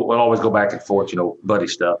 we'll always go back and forth, buddy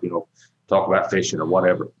stuff, talk about fishing or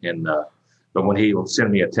whatever. And but when he will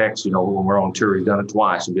send me a text, when we're on tour, he's done it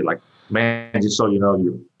twice, and be like, man, just so you know,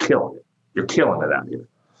 you're killing it. You're killing it out here.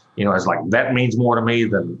 It's like, that means more to me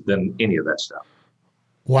than any of that stuff.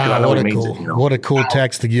 Wow, what a cool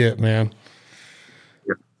text to get, man.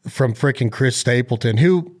 Yeah. From freaking Chris Stapleton,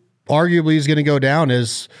 who arguably is going to go down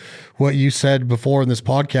as what you said before in this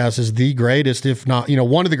podcast is the greatest, if not,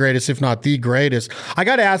 one of the greatest, if not the greatest. I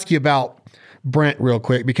got to ask you about Brent real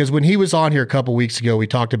quick, because when he was on here a couple weeks ago, we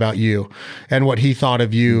talked about you and what he thought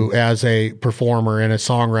of you as a performer and a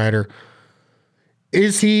songwriter.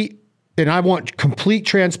 Is he, and I want complete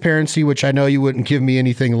transparency, which I know you wouldn't give me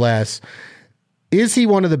anything less, is he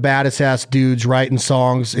one of the baddest ass dudes writing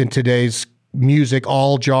songs in today's music,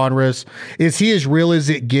 all genres? Is he as real as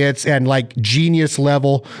it gets and like genius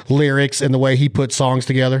level lyrics and the way he puts songs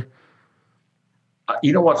together?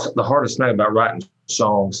 What's the hardest thing about writing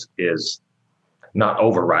songs is not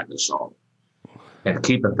overwriting a song and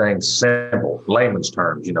keeping things simple, layman's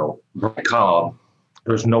terms. Brent Cobb,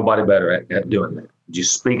 there's nobody better at doing that.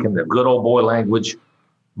 Just speaking the good old boy language,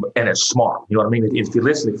 and it's smart. You know what I mean? If you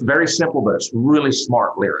listen, it's very simple, but it's really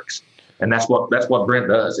smart lyrics. And that's what Brent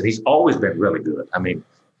does. And he's always been really good. I mean,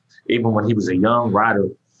 even when he was a young writer,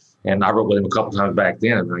 and I wrote with him a couple times back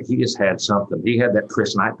then, and like, he just had something. He had that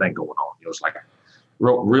Chris Knight thing going on. It was like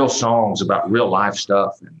wrote real songs about real life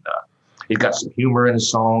stuff, and he's got some humor in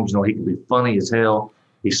his songs. You know, he can be funny as hell.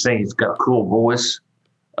 He's got a cool voice.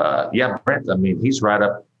 Brent. I mean, he's right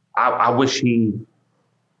up. I wish he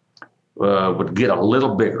would get a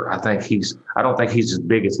little bigger. I don't think he's as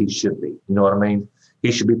big as he should be. You know what I mean?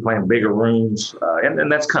 He should be playing bigger rooms,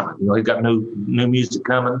 and that's coming. You know, he's got new music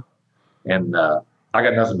coming, and I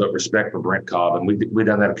got nothing but respect for Brent Cobb. And we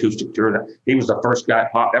done that acoustic tour. He was the first guy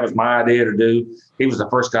that popped. That was my idea to do. He was the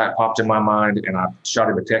first guy that popped in my mind, and I shot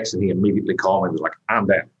him a text, and he immediately called me. He was like, "I'm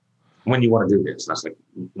down. When you want to do this?" And I was like,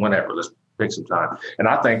 "Whenever. Let's pick some time." And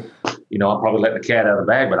I think, you know, I'm probably letting the cat out of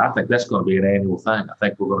the bag, but I think that's going to be an annual thing. I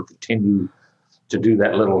think we're going to continue to do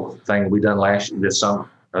that little thing we done this summer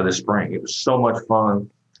or this spring. It was so much fun.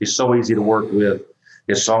 He's so easy to work with.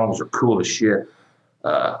 His songs are cool as shit.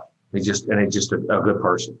 He's just a good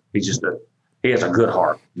person. He has a good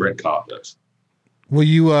heart. Brent Cobb does. Will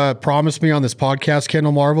you promise me on this podcast,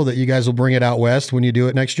 Kendall Marvel, that you guys will bring it out west when you do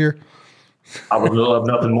it next year? I would love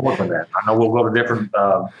nothing more than that. I know we'll go to different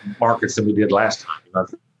markets than we did last time. You know,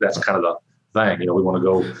 that's kind of the thing. You know, we want to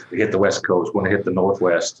go to hit the West Coast, want to hit the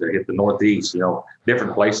Northwest, to hit the Northeast. You know,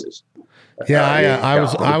 different places. Yeah,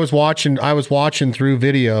 I was watching through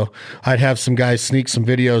video. I'd have some guys sneak some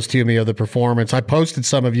videos to me of the performance. I posted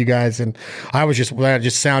some of you guys, and that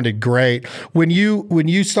just sounded great. When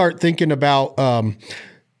you start thinking about,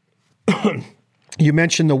 you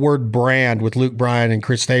mentioned the word brand with Luke Bryan and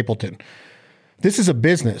Chris Stapleton. This is a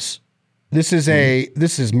business. This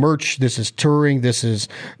is merch. This is touring. This is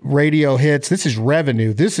radio hits. This is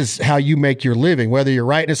revenue. This is how you make your living. Whether you're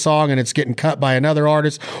writing a song and it's getting cut by another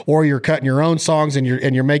artist, or you're cutting your own songs and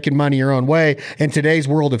you're making money your own way. In today's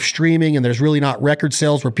world of streaming, and there's really not record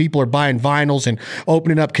sales where people are buying vinyls and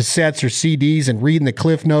opening up cassettes or CDs and reading the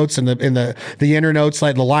cliff notes and the inner notes,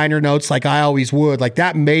 like the liner notes, like I always would. Like,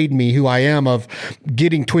 that made me who I am, of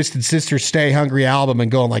getting Twisted Sister's Stay Hungry album and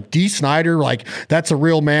going like, Dee Snider, like, that's a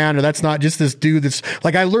real man, or that's not just this dude that's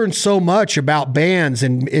like, I learned so much about bands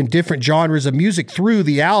and in different genres of music through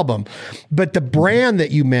the album. But the brand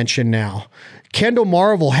that you mentioned now, Kendall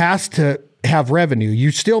Marvel, has to have revenue.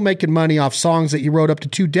 You're still making money off songs that you wrote up to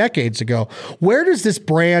 2 decades ago. Where does this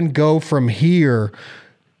brand go from here?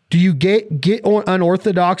 Do you get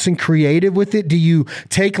unorthodox and creative with it? Do you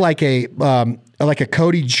take like a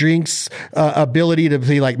Cody Jinks ability to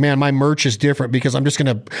be like, man, my merch is different because I'm just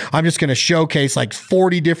gonna showcase like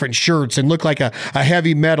 40 different shirts and look like a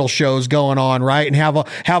heavy metal show's going on, right? And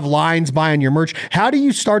have lines buying your merch. How do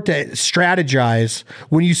you start to strategize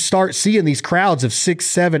when you start seeing these crowds of 6,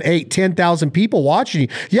 7, 8, 10,000 people watching you?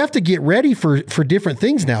 You have to get ready for different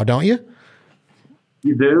things now, don't you?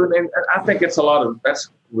 You do, and I think it's that's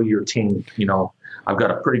with your team. You know, I've got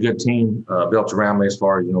a pretty good team built around me as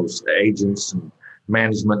far as, you know, agents and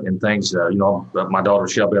management and things. You know, my daughter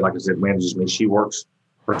Shelby, like I said, manages me. She works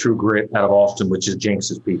for True Grit out of Austin, which is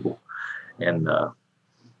Jinx's people, and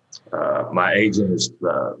my agent is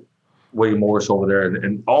William Morris over there,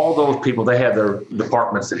 and all those people. They have their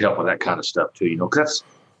departments that help with that kind of stuff too. You know, because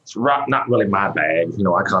it's not really my bag. You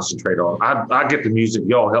know, I concentrate on. I get the music.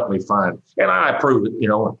 Y'all help me find, and I approve it. You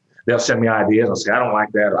know, they'll send me ideas. I'll say, I don't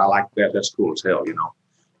like that, or I like that. That's cool as hell. You know.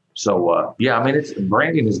 So I mean,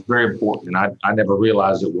 branding is very important, and I never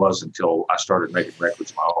realized it was until I started making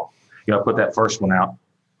records my own. You know, I put that first one out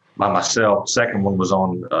by myself. Second one was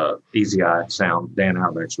on Easy Eye Sound, Dan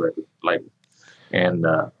Auerbach's record label, and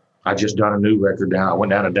I just done a new record I went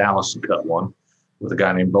down to Dallas and cut one with a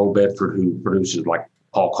guy named Bo Bedford, who produces like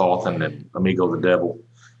Paul Cauthen and Amigo the Devil.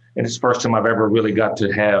 And it's the first time I've ever really got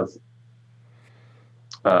to have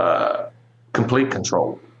complete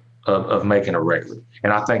control of making a record.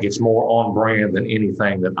 And I think it's more on brand than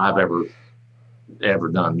anything that I've ever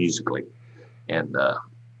done musically. And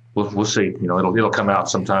we'll see. You know, it'll come out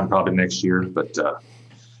sometime probably next year. But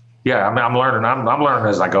yeah, I mean, I'm learning. I'm learning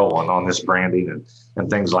as I go on this branding and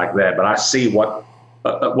things like that. But I see what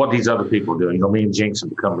these other people do. You know, me and Jinx have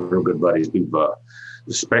become real good buddies. We've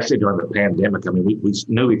especially during the pandemic. I mean, we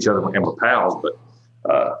knew each other and were pals,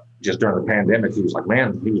 but just during the pandemic, he was like,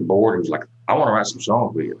 man, he was bored. He was like, I want to write some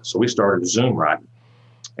songs with you. So we started Zoom writing,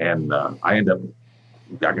 and I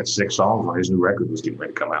got 6 songs on his new record was getting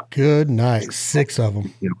ready to come out. Good night. 6 of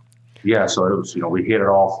them. You know, yeah. So it was, you know, we hit it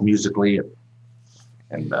off musically,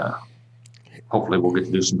 and hopefully we'll get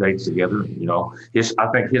to do some dates together. You know, I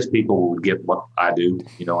think his people will get what I do.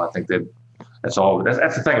 You know, I think that's all.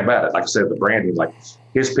 That's the thing about it. Like I said, the branding, like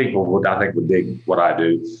his people would dig what I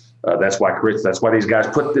do. That's why these guys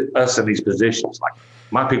put us in these positions. Like,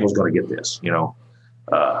 my people's going to get this,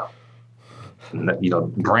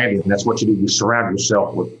 branding. That's what you do. You surround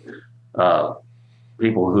yourself with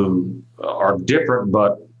people who are different,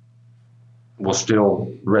 but will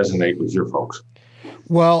still resonate with your folks.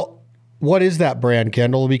 Well, what is that brand,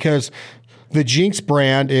 Kendall? Because the Jinx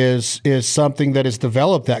brand is something that has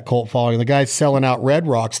developed that cult following. The guy's selling out Red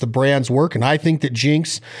Rocks. The brand's working. I think that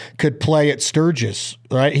Jinx could play at Sturgis,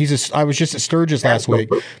 right? I was just at Sturgis last week.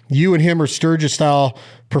 You and him are Sturgis style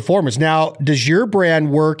performers. Now, does your brand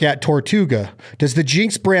work at Tortuga? Does the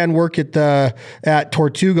Jinx brand work at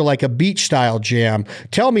Tortuga like a beach style jam?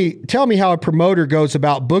 Tell me how a promoter goes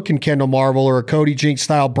about booking Kendall Marvel or a Cody Jinx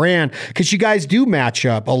style brand, because you guys do match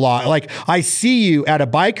up a lot. Like, I see you at a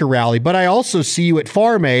biker rally, but I also see you at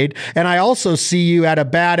Farm Aid, and I also see you at a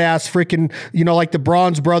badass freaking, like the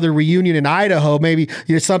Bronze Brother reunion in Idaho. Maybe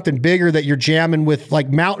something bigger that you're jamming with, like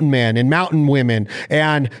mountain men and mountain women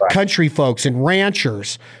and country folks and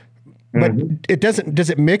ranchers. But does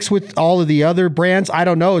it mix with all of the other brands? I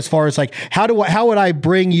don't know, as far as like, how would I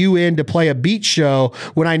bring you in to play a beach show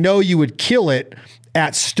when I know you would kill it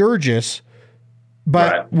at Sturgis,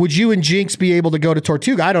 but would you and Jinx be able to go to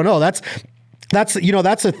Tortuga? I don't know. That's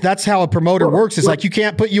how a promoter works. It's like, you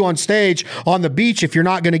can't put you on stage on the beach if you're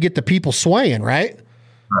not going to get the people swaying, right?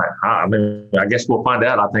 Right. I mean, I guess we'll find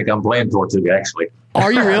out. I think I'm playing Tortuga, actually.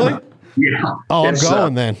 Are you really? Yeah. Oh, I'm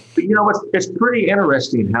going then. It's pretty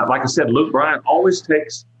interesting how, like I said, Luke Bryan always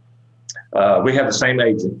takes, we have the same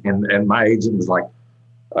agent, and my agent was like,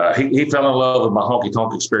 he fell in love with my Honky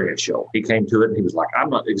Tonk Experience show. He came to it and he was like, I'm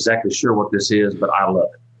not exactly sure what this is, but I love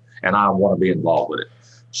it and I want to be involved with it.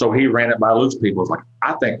 So he ran it by Luke's people. It was like,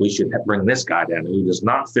 I think we should bring this guy down who does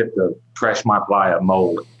not fit the Trash My Playa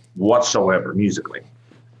mold whatsoever musically,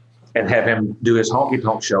 and have him do his honky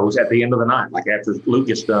tonk shows at the end of the night. Like, after Luke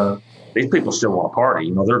gets done, these people still want to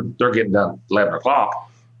party. They're getting done at 11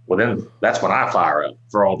 o'clock. Well, then that's when I fire up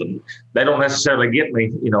for all them. They don't necessarily get me,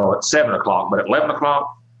 at 7 o'clock, but at 11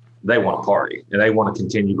 o'clock, they want to party and they want to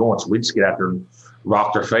continue going. So we just get out there and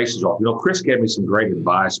rock their faces off. Chris gave me some great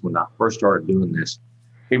advice when I first started doing this.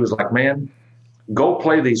 He was like, man, go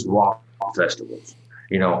play these rock festivals.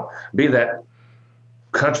 Be that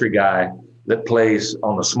country guy that plays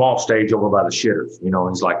on the small stage over by the shitters.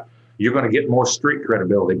 He's like, you're going to get more street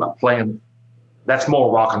credibility by playing. That's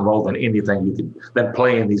more rock and roll than anything than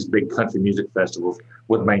playing these big country music festivals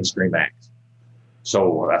with mainstream acts.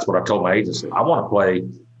 So that's what I told my agency. I want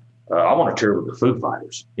to tour with the Foo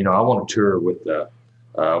Fighters. I want to tour with,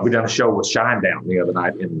 we done a show with Shinedown the other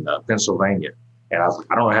night in Pennsylvania. And I was like,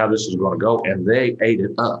 I don't know how this is going to go. And they ate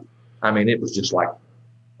it up. I mean, it was just like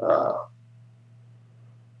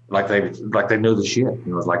they knew the shit. It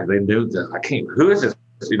was like they knew who is this?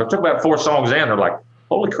 Took about 4 songs in. They're like,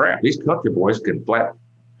 holy crap, these country boys can flat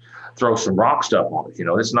throw some rock stuff on it.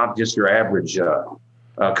 It's not just your average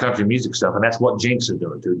country music stuff. And that's what Jinx is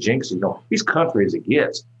doing too. Jinx, he's country as it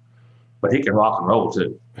gets, but he can rock and roll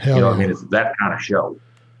too. What I mean? It's that kind of show.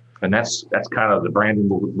 And that's kind of the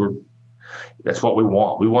branding that's what we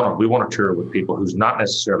want. We want to tour with people who's not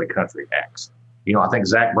necessarily country acts. I think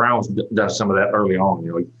Zach Brown's done some of that early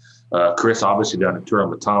on. Chris obviously done a tour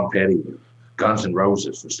with Tom Petty, Guns N'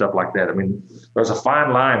 Roses, and stuff like that. I mean, there's a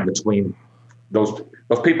fine line between those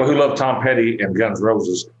people who love Tom Petty and Guns N'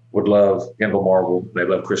 Roses would love Kendall Marvel. They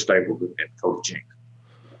love Chris Stapleton and Cody Jinx.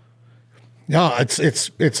 No,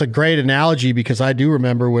 it's a great analogy, because I do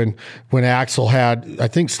remember when Axl had, I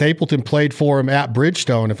think Stapleton played for him at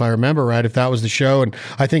Bridgestone, if I remember right, if that was the show. And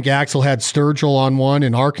I think Axl had Sturgill on one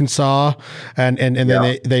in Arkansas, and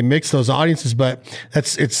then they mixed those audiences. But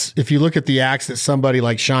it's if you look at the acts that somebody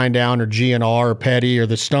like Shinedown or GNR or Petty or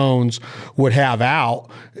the Stones would have out,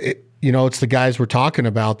 it's the guys we're talking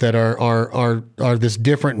about that are this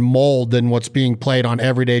different mold than what's being played on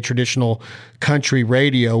everyday traditional country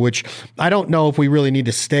radio, which I don't know if we really need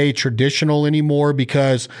to stay traditional anymore,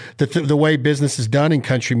 because the way business is done in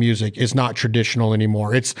country music is not traditional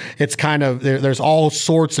anymore. It's kind of, there's all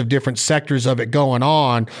sorts of different sectors of it going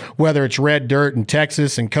on, whether it's Red Dirt in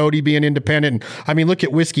Texas and Cody being independent. And, I mean, look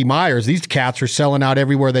at Whiskey Myers. These cats are selling out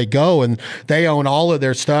everywhere they go, and they own all of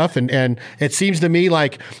their stuff. And it seems to me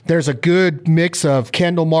like there's a good mix of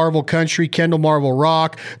Kendall Marvel country, Kendall Marvel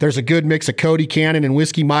rock. There's a good mix of Cody Cannon and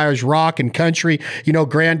Whiskey Myers rock and country.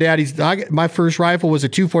 Granddaddy's, my first rifle was a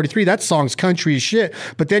 243. That song's country as shit.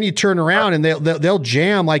 But then you turn around and they'll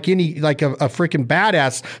jam like a freaking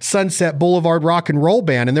badass Sunset Boulevard rock and roll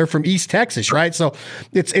band, and they're from East Texas, right? So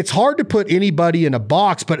it's hard to put anybody in a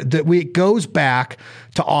box, but it goes back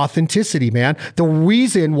to authenticity, man. The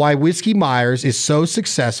reason why Whiskey Myers is so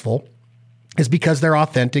successful is because they're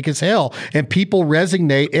authentic as hell, and people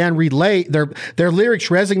resonate and relate. Their lyrics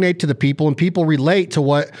resonate to the people, and people relate to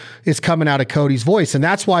what is coming out of Cody's voice. And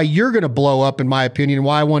that's why you're going to blow up, in my opinion,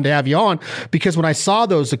 why I wanted to have you on, because when I saw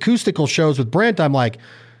those acoustical shows with Brent, I'm like,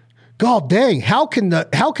 God dang, how can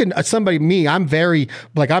somebody, me, I'm very,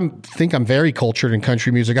 like, think I'm very cultured in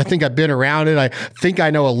country music. I think I've been around it. I think I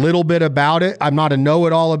know a little bit about it. I'm not a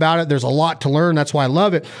know-it-all about it. There's a lot to learn. That's why I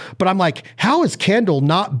love it. But I'm like, how is Kendall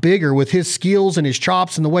not bigger with his skills and his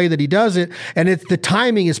chops and the way that he does it? And the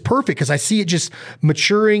timing is perfect, because I see it just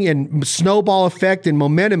maturing and snowball effect and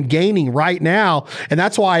momentum gaining right now. And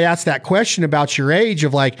that's why I asked that question about your age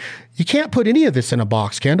of like, you can't put any of this in a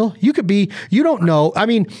box, Kendall. You don't know. I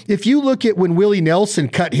mean, if you look at when Willie Nelson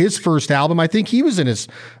cut his first album, I think he was in his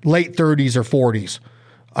late 30s or 40s.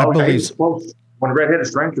 I believe. Well, when Red-Headed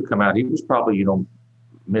Stranger came out, he was probably,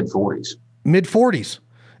 mid 40s. Mid 40s.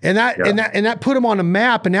 And that put him on a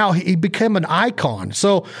map, and now he became an icon.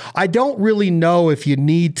 So I don't really know if you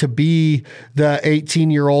need to be the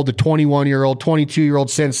 18-year-old, the 21-year-old, 22-year-old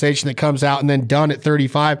sensation that comes out and then done at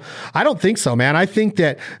 35. I don't think so, man. I think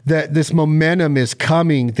that this momentum is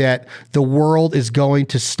coming, that the world is going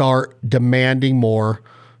to start demanding more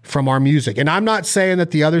from our music. And I'm not saying that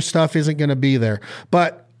the other stuff isn't going to be there,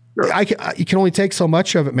 but sure. You can only take so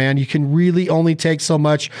much of it, man. You can really only take so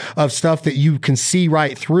much of stuff that you can see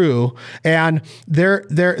right through. And there's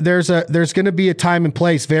going to be a time and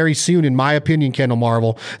place very soon, in my opinion, Kendall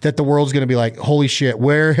Marvel, that the world's going to be like, holy shit,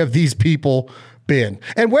 where have these people been?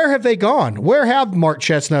 And where have they gone? Where have Mark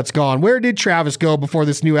Chestnuts gone? Where did Travis go before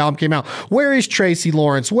this new album came out? Where is Tracy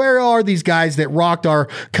Lawrence? Where are these guys that rocked our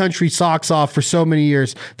country socks off for so many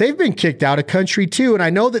years? They've been kicked out of country too. And I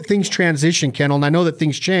know that things transition, Kendall, and I know that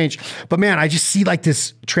things change, but man, I just see like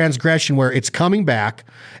this transgression where it's coming back,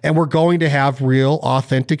 and we're going to have real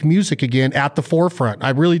authentic music again at the forefront. I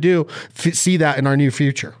really do see that in our new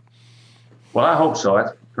future. Well, I hope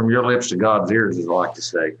so. From your lips to God's ears, as I like to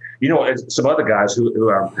say. Some other guys who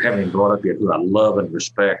I haven't even brought up yet, who I love and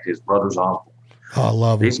respect, his brothers Osborne. Oh, I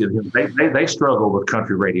love them. They struggle with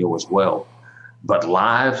country radio as well. But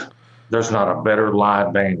live, there's not a better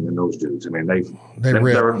live band than those dudes. I mean,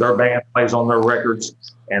 their band plays on their records,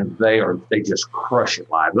 and they just crush it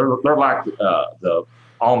live. They're like the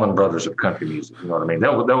Allman Brothers of country music. You know what I mean?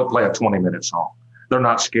 They'll play a 20-minute song. They're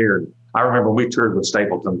not scared. I remember we toured with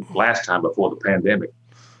Stapleton last time before the pandemic.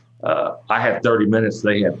 I had 30 minutes,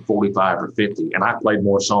 they had 45 or 50, and I played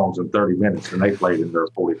more songs in 30 minutes than they played in their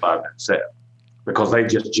 45-minute set, because they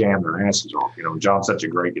just jammed their asses off. John's such a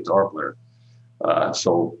great guitar player.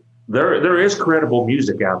 So there is credible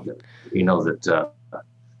music out there,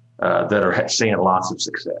 that are seeing lots of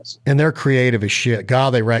success. And they're creative as shit.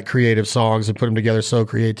 God, they write creative songs and put them together so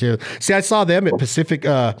creative. See, I saw them at Pacific,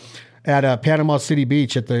 at Panama City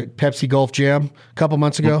Beach at the Pepsi Golf Jam a couple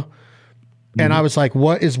months ago. And I was like,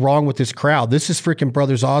 what is wrong with this crowd? This is freaking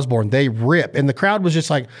Brothers Osborne. They rip. And the crowd was just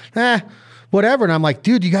like, whatever. And I'm like,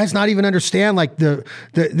 dude, you guys not even understand, like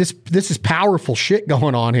this is powerful shit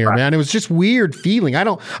going on here, man. It was just weird feeling. I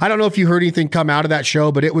don't know if you heard anything come out of that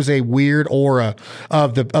show, but it was a weird aura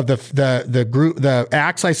of the group, the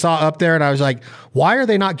acts I saw up there. And I was like, why are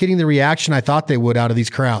they not getting the reaction I thought they would out of these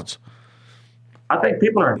crowds? I think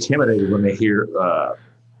people are intimidated when they hear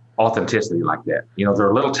authenticity like that. They're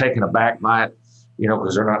a little taken aback by it,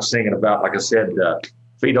 because they're not singing about, like I said,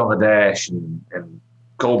 Feet on the Dash and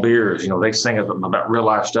Cold Beers. They sing about real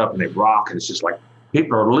life stuff, and they rock, and it's just like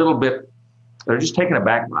people are they're just taken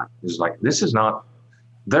aback by it. It's like,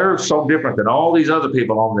 they're so different than all these other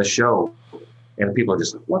people on this show. And people are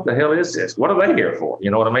just like, what the hell is this? What are they here for?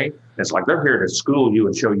 You know what I mean? It's like they're here to school you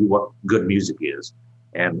and show you what good music is,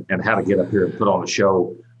 and how to get up here and put on a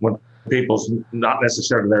show when people's not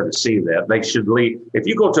necessarily there to see that. They should leave. If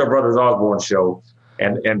you go to a Brothers Osborne show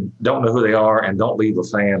and don't know who they are and don't leave a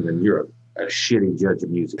fan, then you're a shitty judge of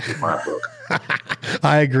music in my book.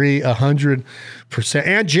 I agree 100%.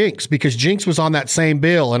 And Jinx, because Jinx was on that same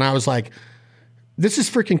bill, and I was like, this is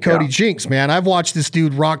freaking Cody Jinx, man. I've watched this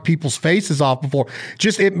dude rock people's faces off before.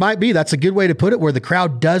 It might be, that's a good way to put it, where the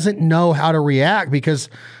crowd doesn't know how to react because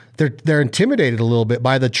they're intimidated a little bit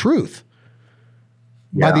by the truth.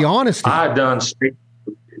 By the honesty. I've done speak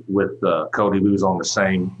with Cody. We was on the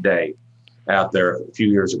same day out there a few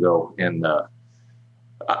years ago, and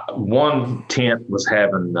one tent was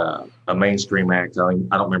having a mainstream act. I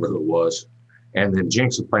don't remember who it was, and then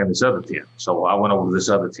Jinx was playing this other tent. So I went over to this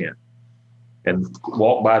other tent and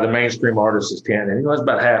walked by the mainstream artist's tent, and it was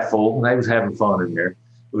about half full, and they was having fun in there.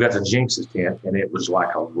 We got to Jinx's tent, and it was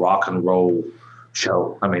like a rock and roll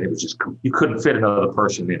show. I mean, it was just, you couldn't fit another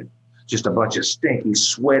person in it. Just a bunch of stinky,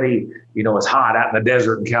 sweaty, it's hot out in the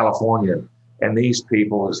desert in California. And these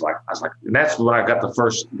people I was like, and that's when I got the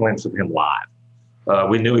first glimpse of him live.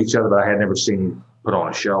 We knew each other, but I had never seen him put on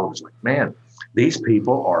a show. It was like, man, these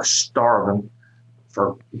people are starving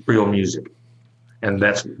for real music. And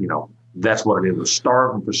that's what it is. They're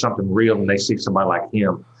starving for something real, and they see somebody like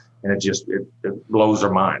him, and it blows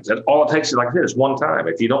their minds. And all it takes is like this one time.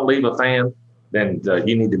 If you don't leave a fan, then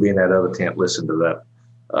you need to be in that other tent, listen to that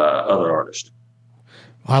other artist.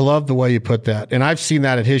 I love the way you put that. And I've seen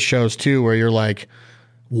that at his shows too, where you're like,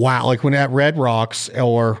 wow, like when at Red Rocks,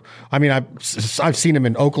 or I mean, I've seen him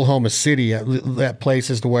in Oklahoma City at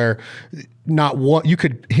places to where not one, you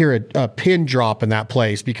could hear a pin drop in that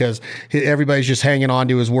place because everybody's just hanging on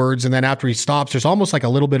to his words. And then after he stops, there's almost like a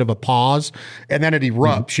little bit of a pause, and then it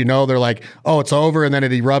erupts, they're like, oh, it's over. And then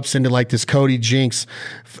it erupts into like this Cody Jinks.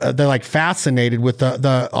 They're like fascinated with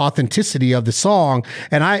the authenticity of the song.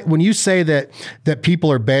 And when you say that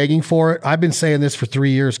people are begging for it, I've been saying this for 3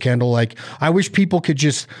 years, Kendall, like I wish people could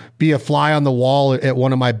just be a fly on the wall at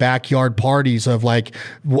one of my backyard parties of like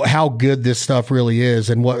how good this stuff really is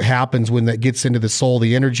and what happens when that gets into the soul,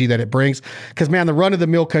 the energy that it brings. Because man, the run of the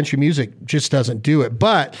mill country music just doesn't do it.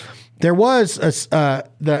 But there was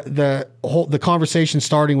the conversation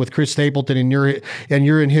starting with Chris Stapleton and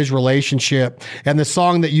you're in his relationship, and the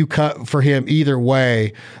song that you cut for him, Either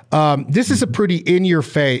Way. This is a pretty in your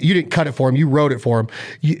face. You didn't cut it for him. You wrote it for him.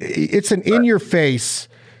 It's an in your face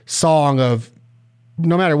song of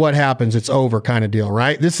no matter what happens, it's over kind of deal,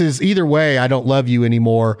 right? This is either way, I don't love you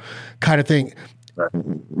anymore kind of thing.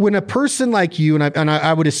 When a person like you, and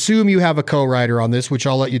I would assume you have a co-writer on this, which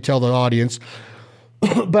I'll let you tell the audience,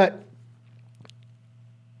 but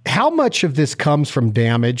how much of this comes from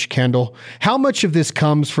damage, Kendall? How much of this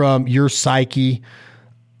comes from your psyche,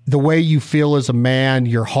 the way you feel as a man,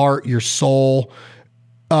 your heart, your soul?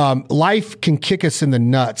 Life can kick us in the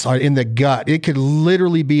nuts, in the gut. It could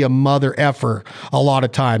literally be a mother effer a lot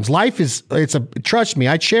of times. Life trust me,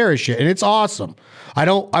 I cherish it and it's awesome.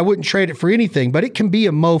 I wouldn't trade it for anything, but it can be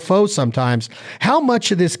a mofo sometimes. How much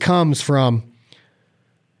of this comes from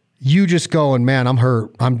you just going, man, I'm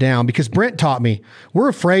hurt, I'm down? Because Brent taught me, we're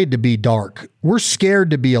afraid to be dark. We're scared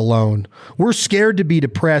to be alone. We're scared to be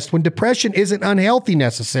depressed when depression isn't unhealthy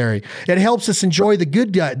necessary. It helps us enjoy the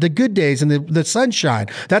good days and the sunshine.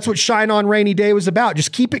 That's what Shine On Rainy Day was about.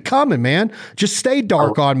 Just keep it coming, man. Just stay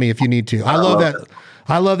dark on me if you need to. I love that.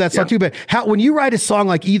 I love that song too. But when you write a song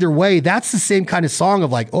like Either Way, that's the same kind of song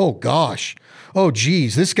of like, oh gosh, oh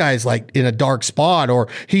geez, this guy's like in a dark spot, or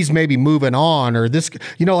he's maybe moving on, or this,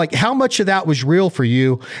 like how much of that was real for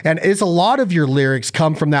you? And is a lot of your lyrics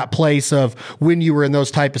come from that place of when you were in those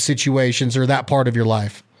type of situations or that part of your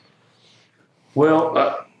life? Well,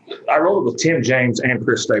 I wrote it with Tim James and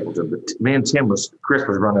Chris Stapleton, but me and Chris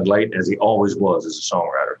was running late as he always was as a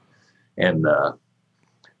songwriter. And,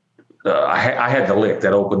 I had the lick,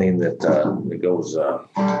 that opening that goes, had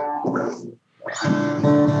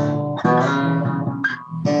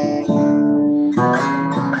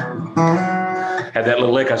that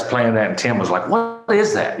little lick. I was playing that, and Tim was like, "What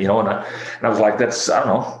is that?" And I was like, "That's, I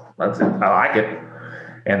don't know, I like it."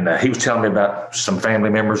 And he was telling me about some family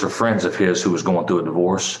members or friends of his who was going through a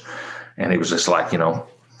divorce, and he was just like,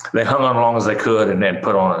 they hung on as long as they could and then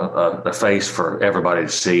put on a face for everybody to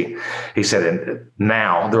see. He said, and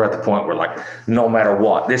now they're at the point where, like, no matter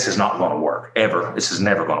what, this is not going to work ever. This is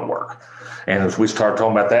never going to work. And as we started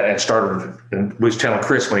talking about that, and we was telling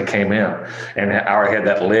Chris when he came in, and I already had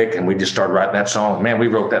that lick, and we just started writing that song. Man, we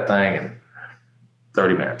wrote that thing in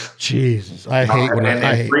 30 minutes. Jesus, I hate when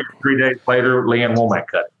I hate. Three days later, Leanne Womack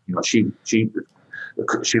cut it.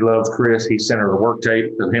 She loves Chris. He sent her a work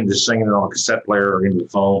tape of him just singing it on a cassette player or into the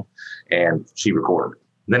phone, and she recorded it.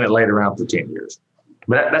 Then it laid around for 10 years.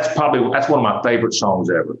 But that's one of my favorite songs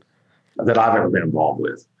ever that I've ever been involved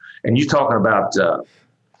with. And you talking about,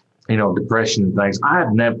 depression and things.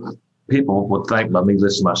 People would think by me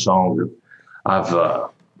listening to my songs that I've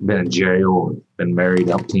been in jail and been married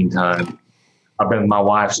umpteen times. I've been with my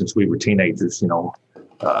wife since we were teenagers.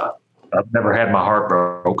 I've never had my heart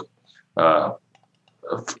broke.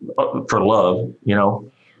 For love,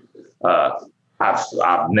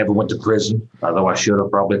 I've never went to prison, although I should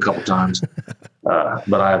have probably a couple times.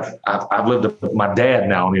 But I've lived. My dad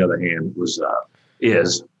now, on the other hand, he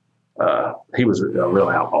was a real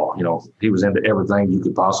outlaw. He was into everything you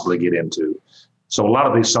could possibly get into. So a lot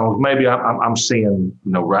of these songs, maybe I'm seeing,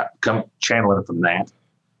 channeling from that,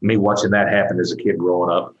 me watching that happen as a kid growing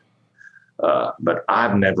up. But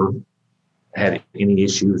I've never had any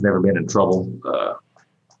issues, never been in trouble.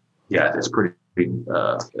 It's pretty,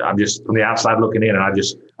 I'm just from the outside looking in, and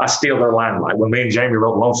I steal their limelight. When me and Jamie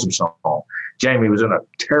wrote Lonesome Song, Jamie was in a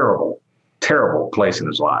terrible, terrible place in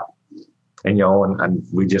his life. and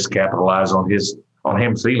we just capitalized on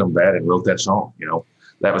him feeling bad and wrote that song.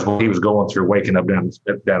 That was what he was going through, waking up down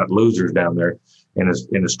at Losers down there in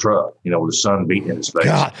his truck, with the sun beating in his face.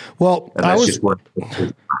 God. Well, and that's just where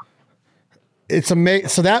it's amazing.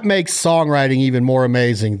 So that makes songwriting even more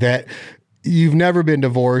amazing, that you've never been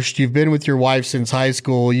divorced. You've been with your wife since high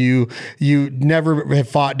school. You never have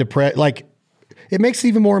fought depression. Like, it makes it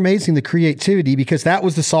even more amazing, the creativity, because that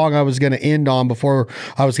was the song I was going to end on before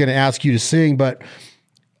I was going to ask you to sing. But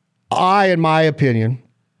in my opinion,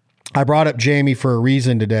 I brought up Jamie for a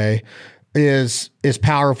reason today, is as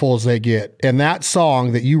powerful as they get. And that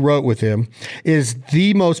song that you wrote with him is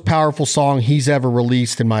the most powerful song he's ever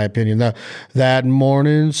released, in my opinion. That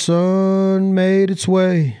morning sun made its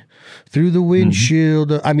way through the windshield.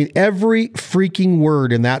 Mm-hmm. I mean, every freaking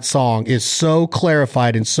word in that song is so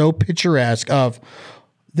clarified and so picturesque of,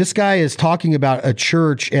 this guy is talking about a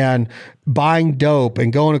church and buying dope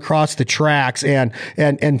and going across the tracks and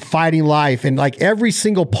fighting life. And like every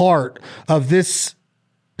single part of this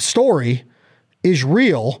story is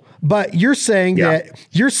real, but you're saying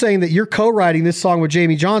that you're co-writing this song with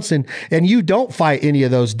Jamie Johnson and you don't fight any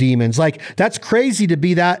of those demons. Like, that's crazy to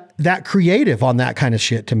be that creative on that kind of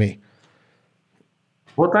shit to me.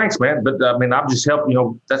 Well, thanks, man. But I mean, I'm just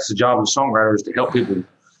helping, that's the job of a songwriter, is to help people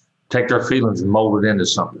take their feelings and mold it into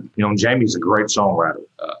something. And Jamie's a great songwriter,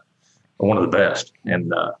 one of the best.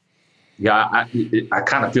 And I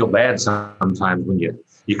kind of feel bad sometimes when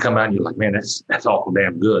you come out and you're like, man, that's awful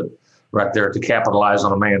damn good right there, to capitalize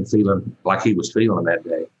on a man feeling like he was feeling that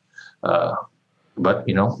day. But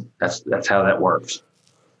that's how that works.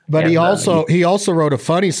 But he also wrote a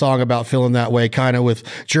funny song about feeling that way, kind of, with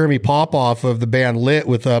Jeremy Popoff of the band Lit,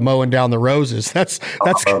 with Mowing Down the Roses. I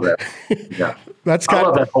love that. Yeah. I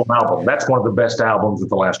love that whole album. That's one of the best albums of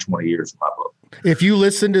the last 20 years in my book. If you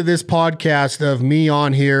listen to this podcast of me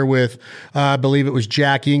on here with, I believe it was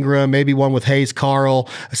Jack Ingram, maybe one with Hayes Carl,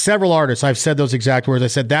 several artists, I've said those exact words. I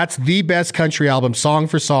said, that's the best country album, song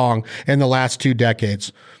for song, in the last 2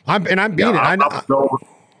 decades. I would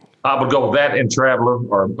go with that and Traveler,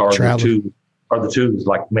 or the two is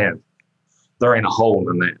like, man, there ain't a hole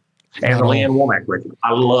in that. And the Leanne Womack record,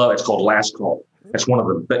 I love. It's called Last Call. That's one of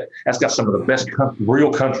the that's got some of the best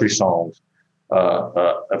real country songs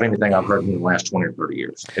of anything I've heard in the last 20 or 30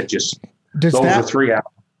 years. It just, those are 3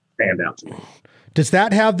 albums stand out to me. Does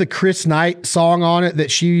that have the Chris Knight song on it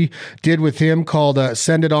that she did with him called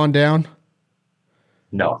Send It On Down?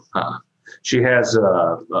 No. She has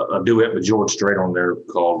a duet with George Strait on there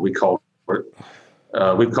called, we call it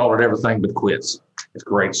Everything But Quits. It's a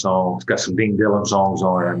great song. It's got some Dean Dillon songs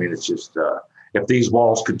on it. I mean, it's just, If These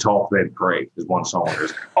Walls Could Talk, They'd Pray is one song.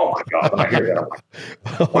 Oh my God. When I hear that,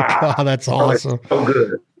 I'm like, wow. Oh God, that's awesome. So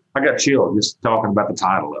good. I got chilled just talking about the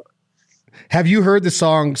title of it. Have you heard the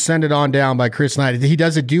song Send It On Down by Chris Knight? He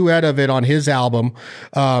does a duet of it on his album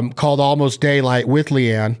called Almost Daylight with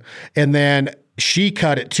Leanne. And then she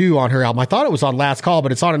cut it too on her album. I thought it was on Last Call,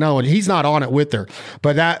 but it's on another one. He's not on it with her.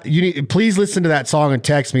 But please listen to that song and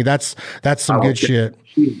text me. That's some good shit.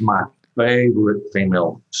 She's my favorite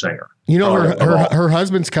female singer. Her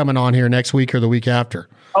husband's coming on here next week or the week after.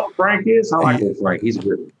 Oh, Frank is? I like Frank. He's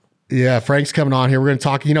good. Yeah, Frank's coming on here. We're going to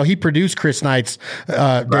talk. He produced Chris Knight's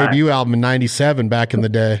debut album in '97 back in the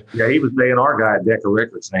day. Yeah, he was the A&R guy at Decca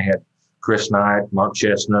Records, and they had Chris Knight, Mark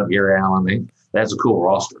Chestnut, Gary Allen. That's a cool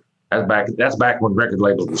roster. That's back when record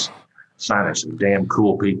labels was signing some damn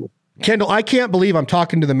cool people. Kendall, I can't believe I'm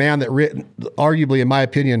talking to the man that written, arguably, in my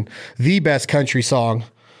opinion, the best country song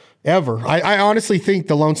ever. I honestly think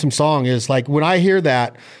The Lonesome Song is, like, when I hear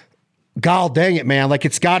that, God dang it, man, like,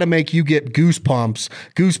 it's got to make you get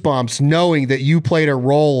goosebumps knowing that you played a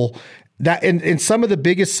role that in some of the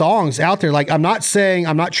biggest songs out there. Like, I'm not trying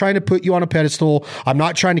to put you on a pedestal. I'm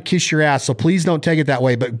not trying to kiss your ass. So please don't take it that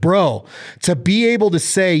way. But bro, to be able to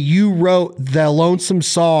say you wrote The Lonesome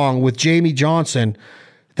Song with Jamie Johnson,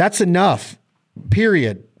 that's enough,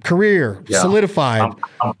 period. Career solidified.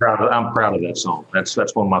 I'm proud of that song. That's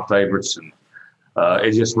one of my favorites. And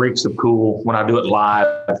it just reeks of cool when I do it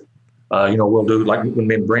live. We'll do, like when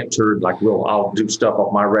me and Brent toured, like I'll do stuff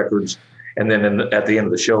off my records. And then at the end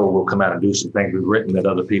of the show, we'll come out and do some things we've written that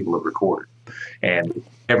other people have recorded. And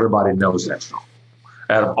everybody knows that song.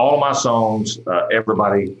 Out of all my songs,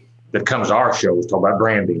 everybody that comes to our shows, talk about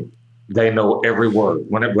branding, they know every word.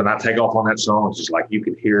 When I take off on that song, it's just like you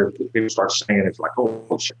can hear people start singing. It's like,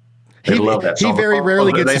 oh, shit. They love that song. He very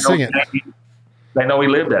rarely gets to sing it. They know he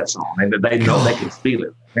lived that song, and they know they can feel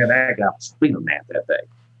it. Man, that guy was feeling that day.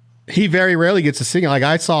 He very rarely gets to sing it. Like,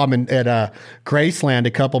 I saw him at Graceland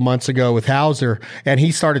a couple months ago with Hauser, and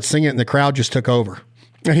he started singing it, and the crowd just took over.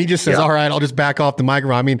 And he just says, all right, I'll just back off the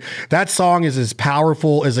microphone. I mean, that song is as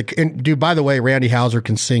powerful as and dude, by the way, Randy Houser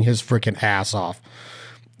can sing his freaking ass off.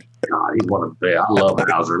 God, he's one of the best. I love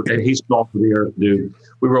Houser. And he's salt of the earth, dude.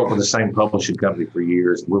 We wrote for the same publishing company for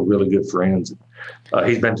years. We're really good friends.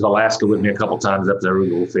 He's been to Alaska with me a couple times up there. We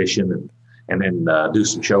go fishing and then do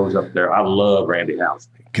some shows up there. I love Randy Houser.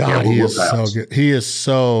 God, he is so good. He is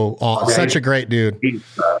so such a great dude.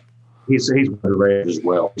 He's one of the Raiders as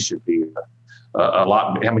well. He should be a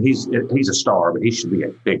lot. I mean, he's a star, but he should be a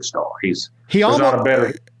big star. He's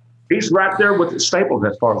right there with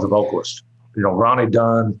Stapleton as far as the vocalist. You know, Ronnie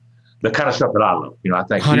Dunn, the kind of stuff that I love. You know, I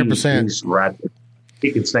think 100%. He's right there.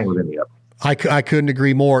 He can sing with any of them. I couldn't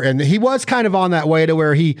agree more. And he was kind of on that way to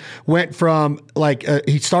where he went from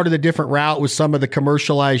he started a different route with some of the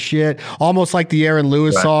commercialized shit, almost like the Aaron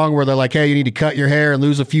Lewis song where they're like, hey, you need to cut your hair and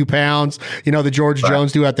lose a few pounds. You know, the George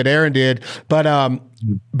Jones duet that Aaron did. But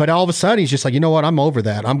all of a sudden he's just like, you know what? I'm over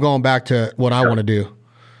that. I'm going back to what I want to do.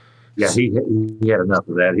 Yeah. He had enough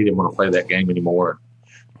of that. He didn't want to play that game anymore.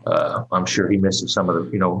 I'm sure he misses some of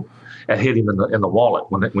the, you know, it hit him in the wallet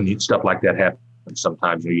when stuff like that happens. And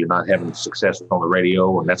sometimes you're not having success on the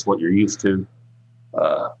radio, and that's what you're used to.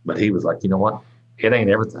 But he was like, you know what? It ain't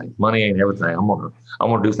everything. Money ain't everything. I'm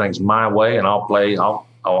gonna do things my way, and I'll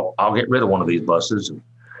get rid of one of these buses, and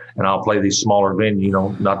I'll play these smaller venues, you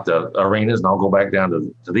know, not the arenas, and I'll go back down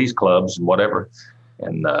to these clubs and whatever.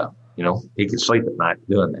 And you know, he could sleep at night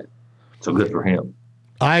doing that. So good for him.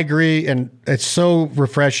 I agree, and it's so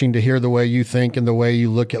refreshing to hear the way you think and the way you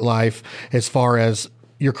look at life as far as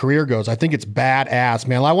your career goes. I think it's badass,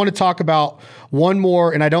 man. I want to talk about one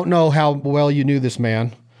more, and I don't know how well you knew this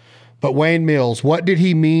man, but Wayne Mills, what did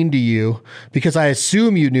he mean to you? Because I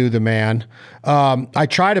assume you knew the man. I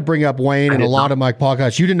try to bring up Wayne in a lot of my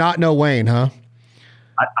podcasts. You did not know Wayne, huh?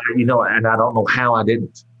 You know, and I don't know how I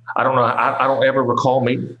didn't. I don't know. I don't ever recall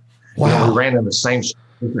meeting. Wow. You know, we ran in the same street.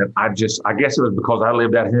 I guess it was because I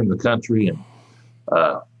lived out here in the country, and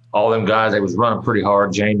all them guys, they was running pretty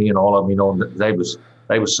hard. Jamie and all of them, you know, they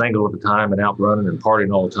was single at the time and out running and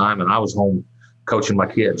partying all the time. And I was home coaching my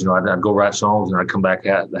kids. You know, I'd go write songs and I'd come back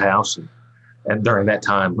at the house and during that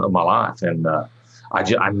time of my life. And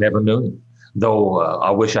I never knew him, though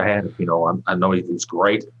I wish I had him. You know, I know he was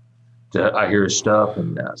great. I hear his stuff,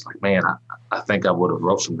 and it's like, man, I think I would have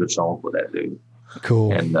wrote some good songs with that dude.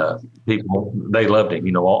 Cool. And people, they loved him.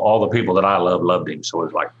 You know, all the people that I loved him. So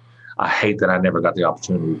it's like, I hate that I never got the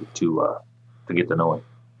opportunity to get to know him.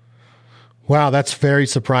 Wow, that's very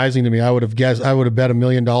surprising to me. I would have bet $1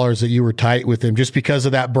 million that you were tight with him just because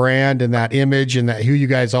of that brand and that image and that who you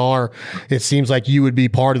guys are. It seems like you would be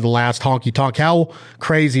part of the last Honky Tonk. How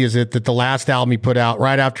crazy is it that the last album he put out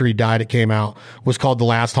right after he died, it came out, was called The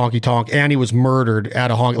Last Honky Tonk, and he was murdered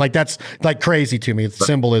at a honky. Like, that's like crazy to me. It's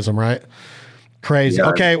symbolism, right? Crazy. Yeah.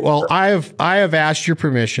 Okay. Well, I have asked your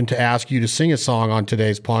permission to ask you to sing a song on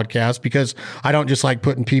today's podcast because I don't just like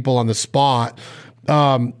putting people on the spot.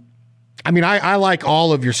 I mean, I like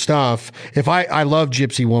all of your stuff. I love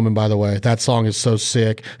Gypsy Woman, by the way. That song is so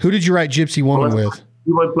sick. Who did you write Gypsy Woman with?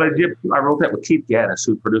 You want to play Gypsy? I wrote that with Keith Gaddis,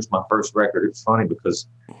 who produced my first record. It's funny because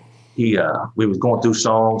we was going through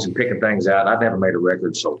songs and picking things out. I'd never made a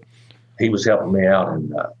record, so he was helping me out,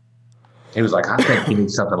 and he was like, I think you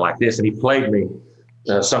need something like this. And he played me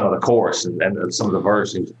some of the chorus and some of the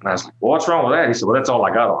verses. And I was like, well, what's wrong with that? He said, well, that's all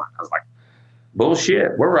I got on. I was like,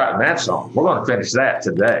 bullshit. We're writing that song. We're going to finish that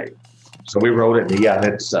today. So we wrote it, and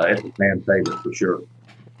it's a fan favorite for sure.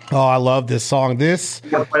 Oh, I love this song. You want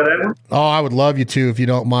to play that one? Oh, I would love you to, if you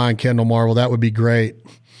don't mind, Kendall Marvel. That would be great.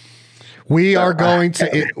 We are going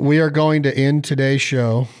to end today's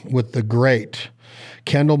show with the great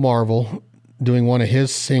Kendall Marvel doing one of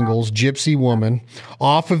his singles, Gypsy Woman,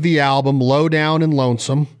 off of the album Low Down and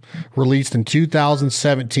Lonesome, released in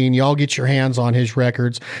 2017. Y'all get your hands on his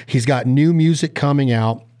records. He's got new music coming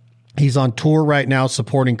out. He's on tour right now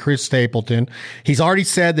supporting Chris Stapleton. He's already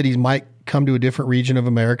said that he might come to a different region of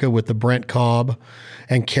America with the Brent Cobb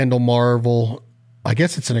and Kendall Marvel. I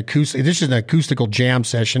guess it's this is an acoustical jam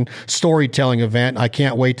session, storytelling event. I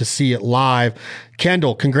can't wait to see it live.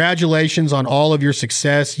 Kendall, congratulations on all of your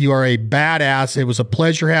success. You are a badass. It was a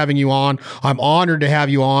pleasure having you on. I'm honored to have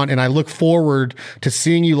you on, and I look forward to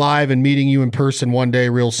seeing you live and meeting you in person one day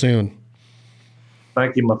real soon.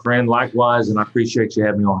 Thank you, my friend. Likewise, and I appreciate you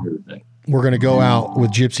having me on here today. We're going to go out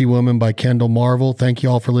with Gypsy Woman by Kendall Marvel. Thank you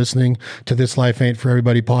all for listening to This Life Ain't For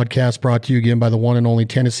Everybody podcast, brought to you again by the one and only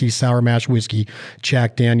Tennessee Sour Mash Whiskey,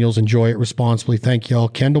 Jack Daniels. Enjoy it responsibly. Thank you all.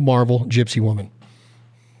 Kendall Marvel, Gypsy Woman.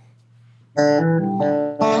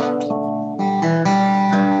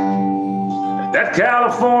 That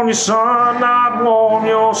California sun not warm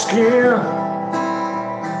your skin.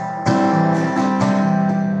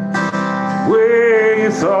 way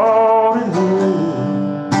you thought it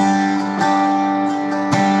would.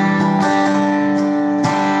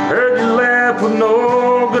 Heard you left with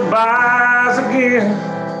no goodbyes again.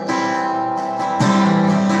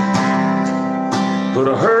 Put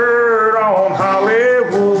a hurt on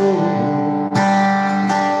Hollywood.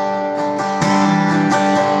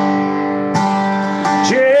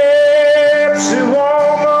 Gypsy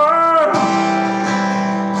woman,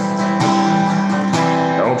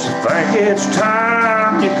 don't you think it's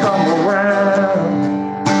time you come around?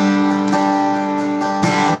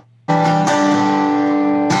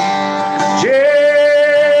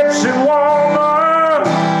 Gypsy woman,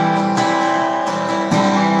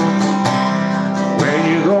 when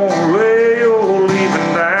you gonna lay your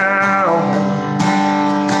leaving down?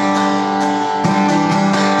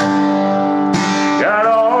 Got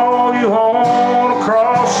all you want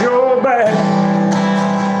across your back,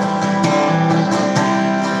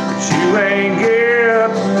 but you ain't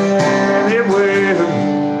getting anywhere.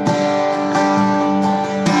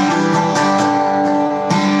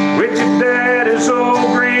 With your daddy's old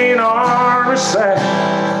green army sack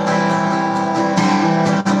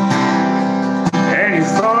and your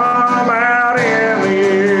thumb out in the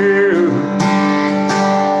air.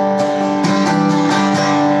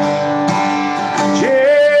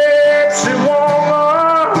 Gypsy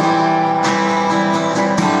woman,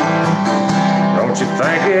 don't you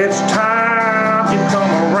think it's time you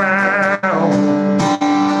come around?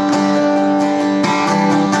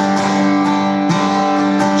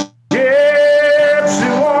 Gypsy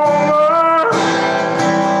woman,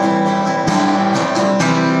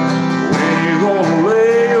 when you gonna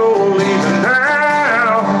lay your leaving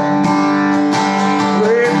down?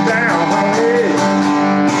 Lay it down, honey.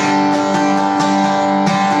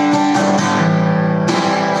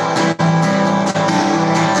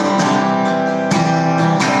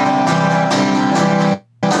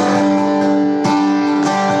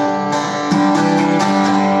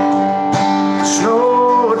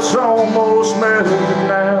 Snow, it's almost melted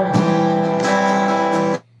now.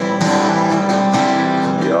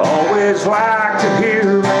 You always like to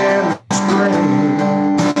hear men scream.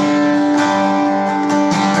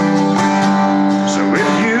 So if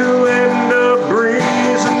you end up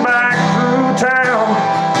breezing back through town,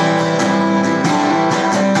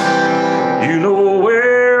 you know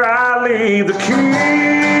where I leave the key.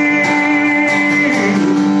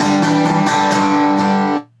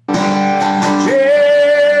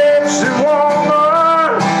 Gypsy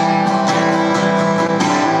woman,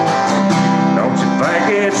 don't you think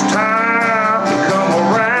it's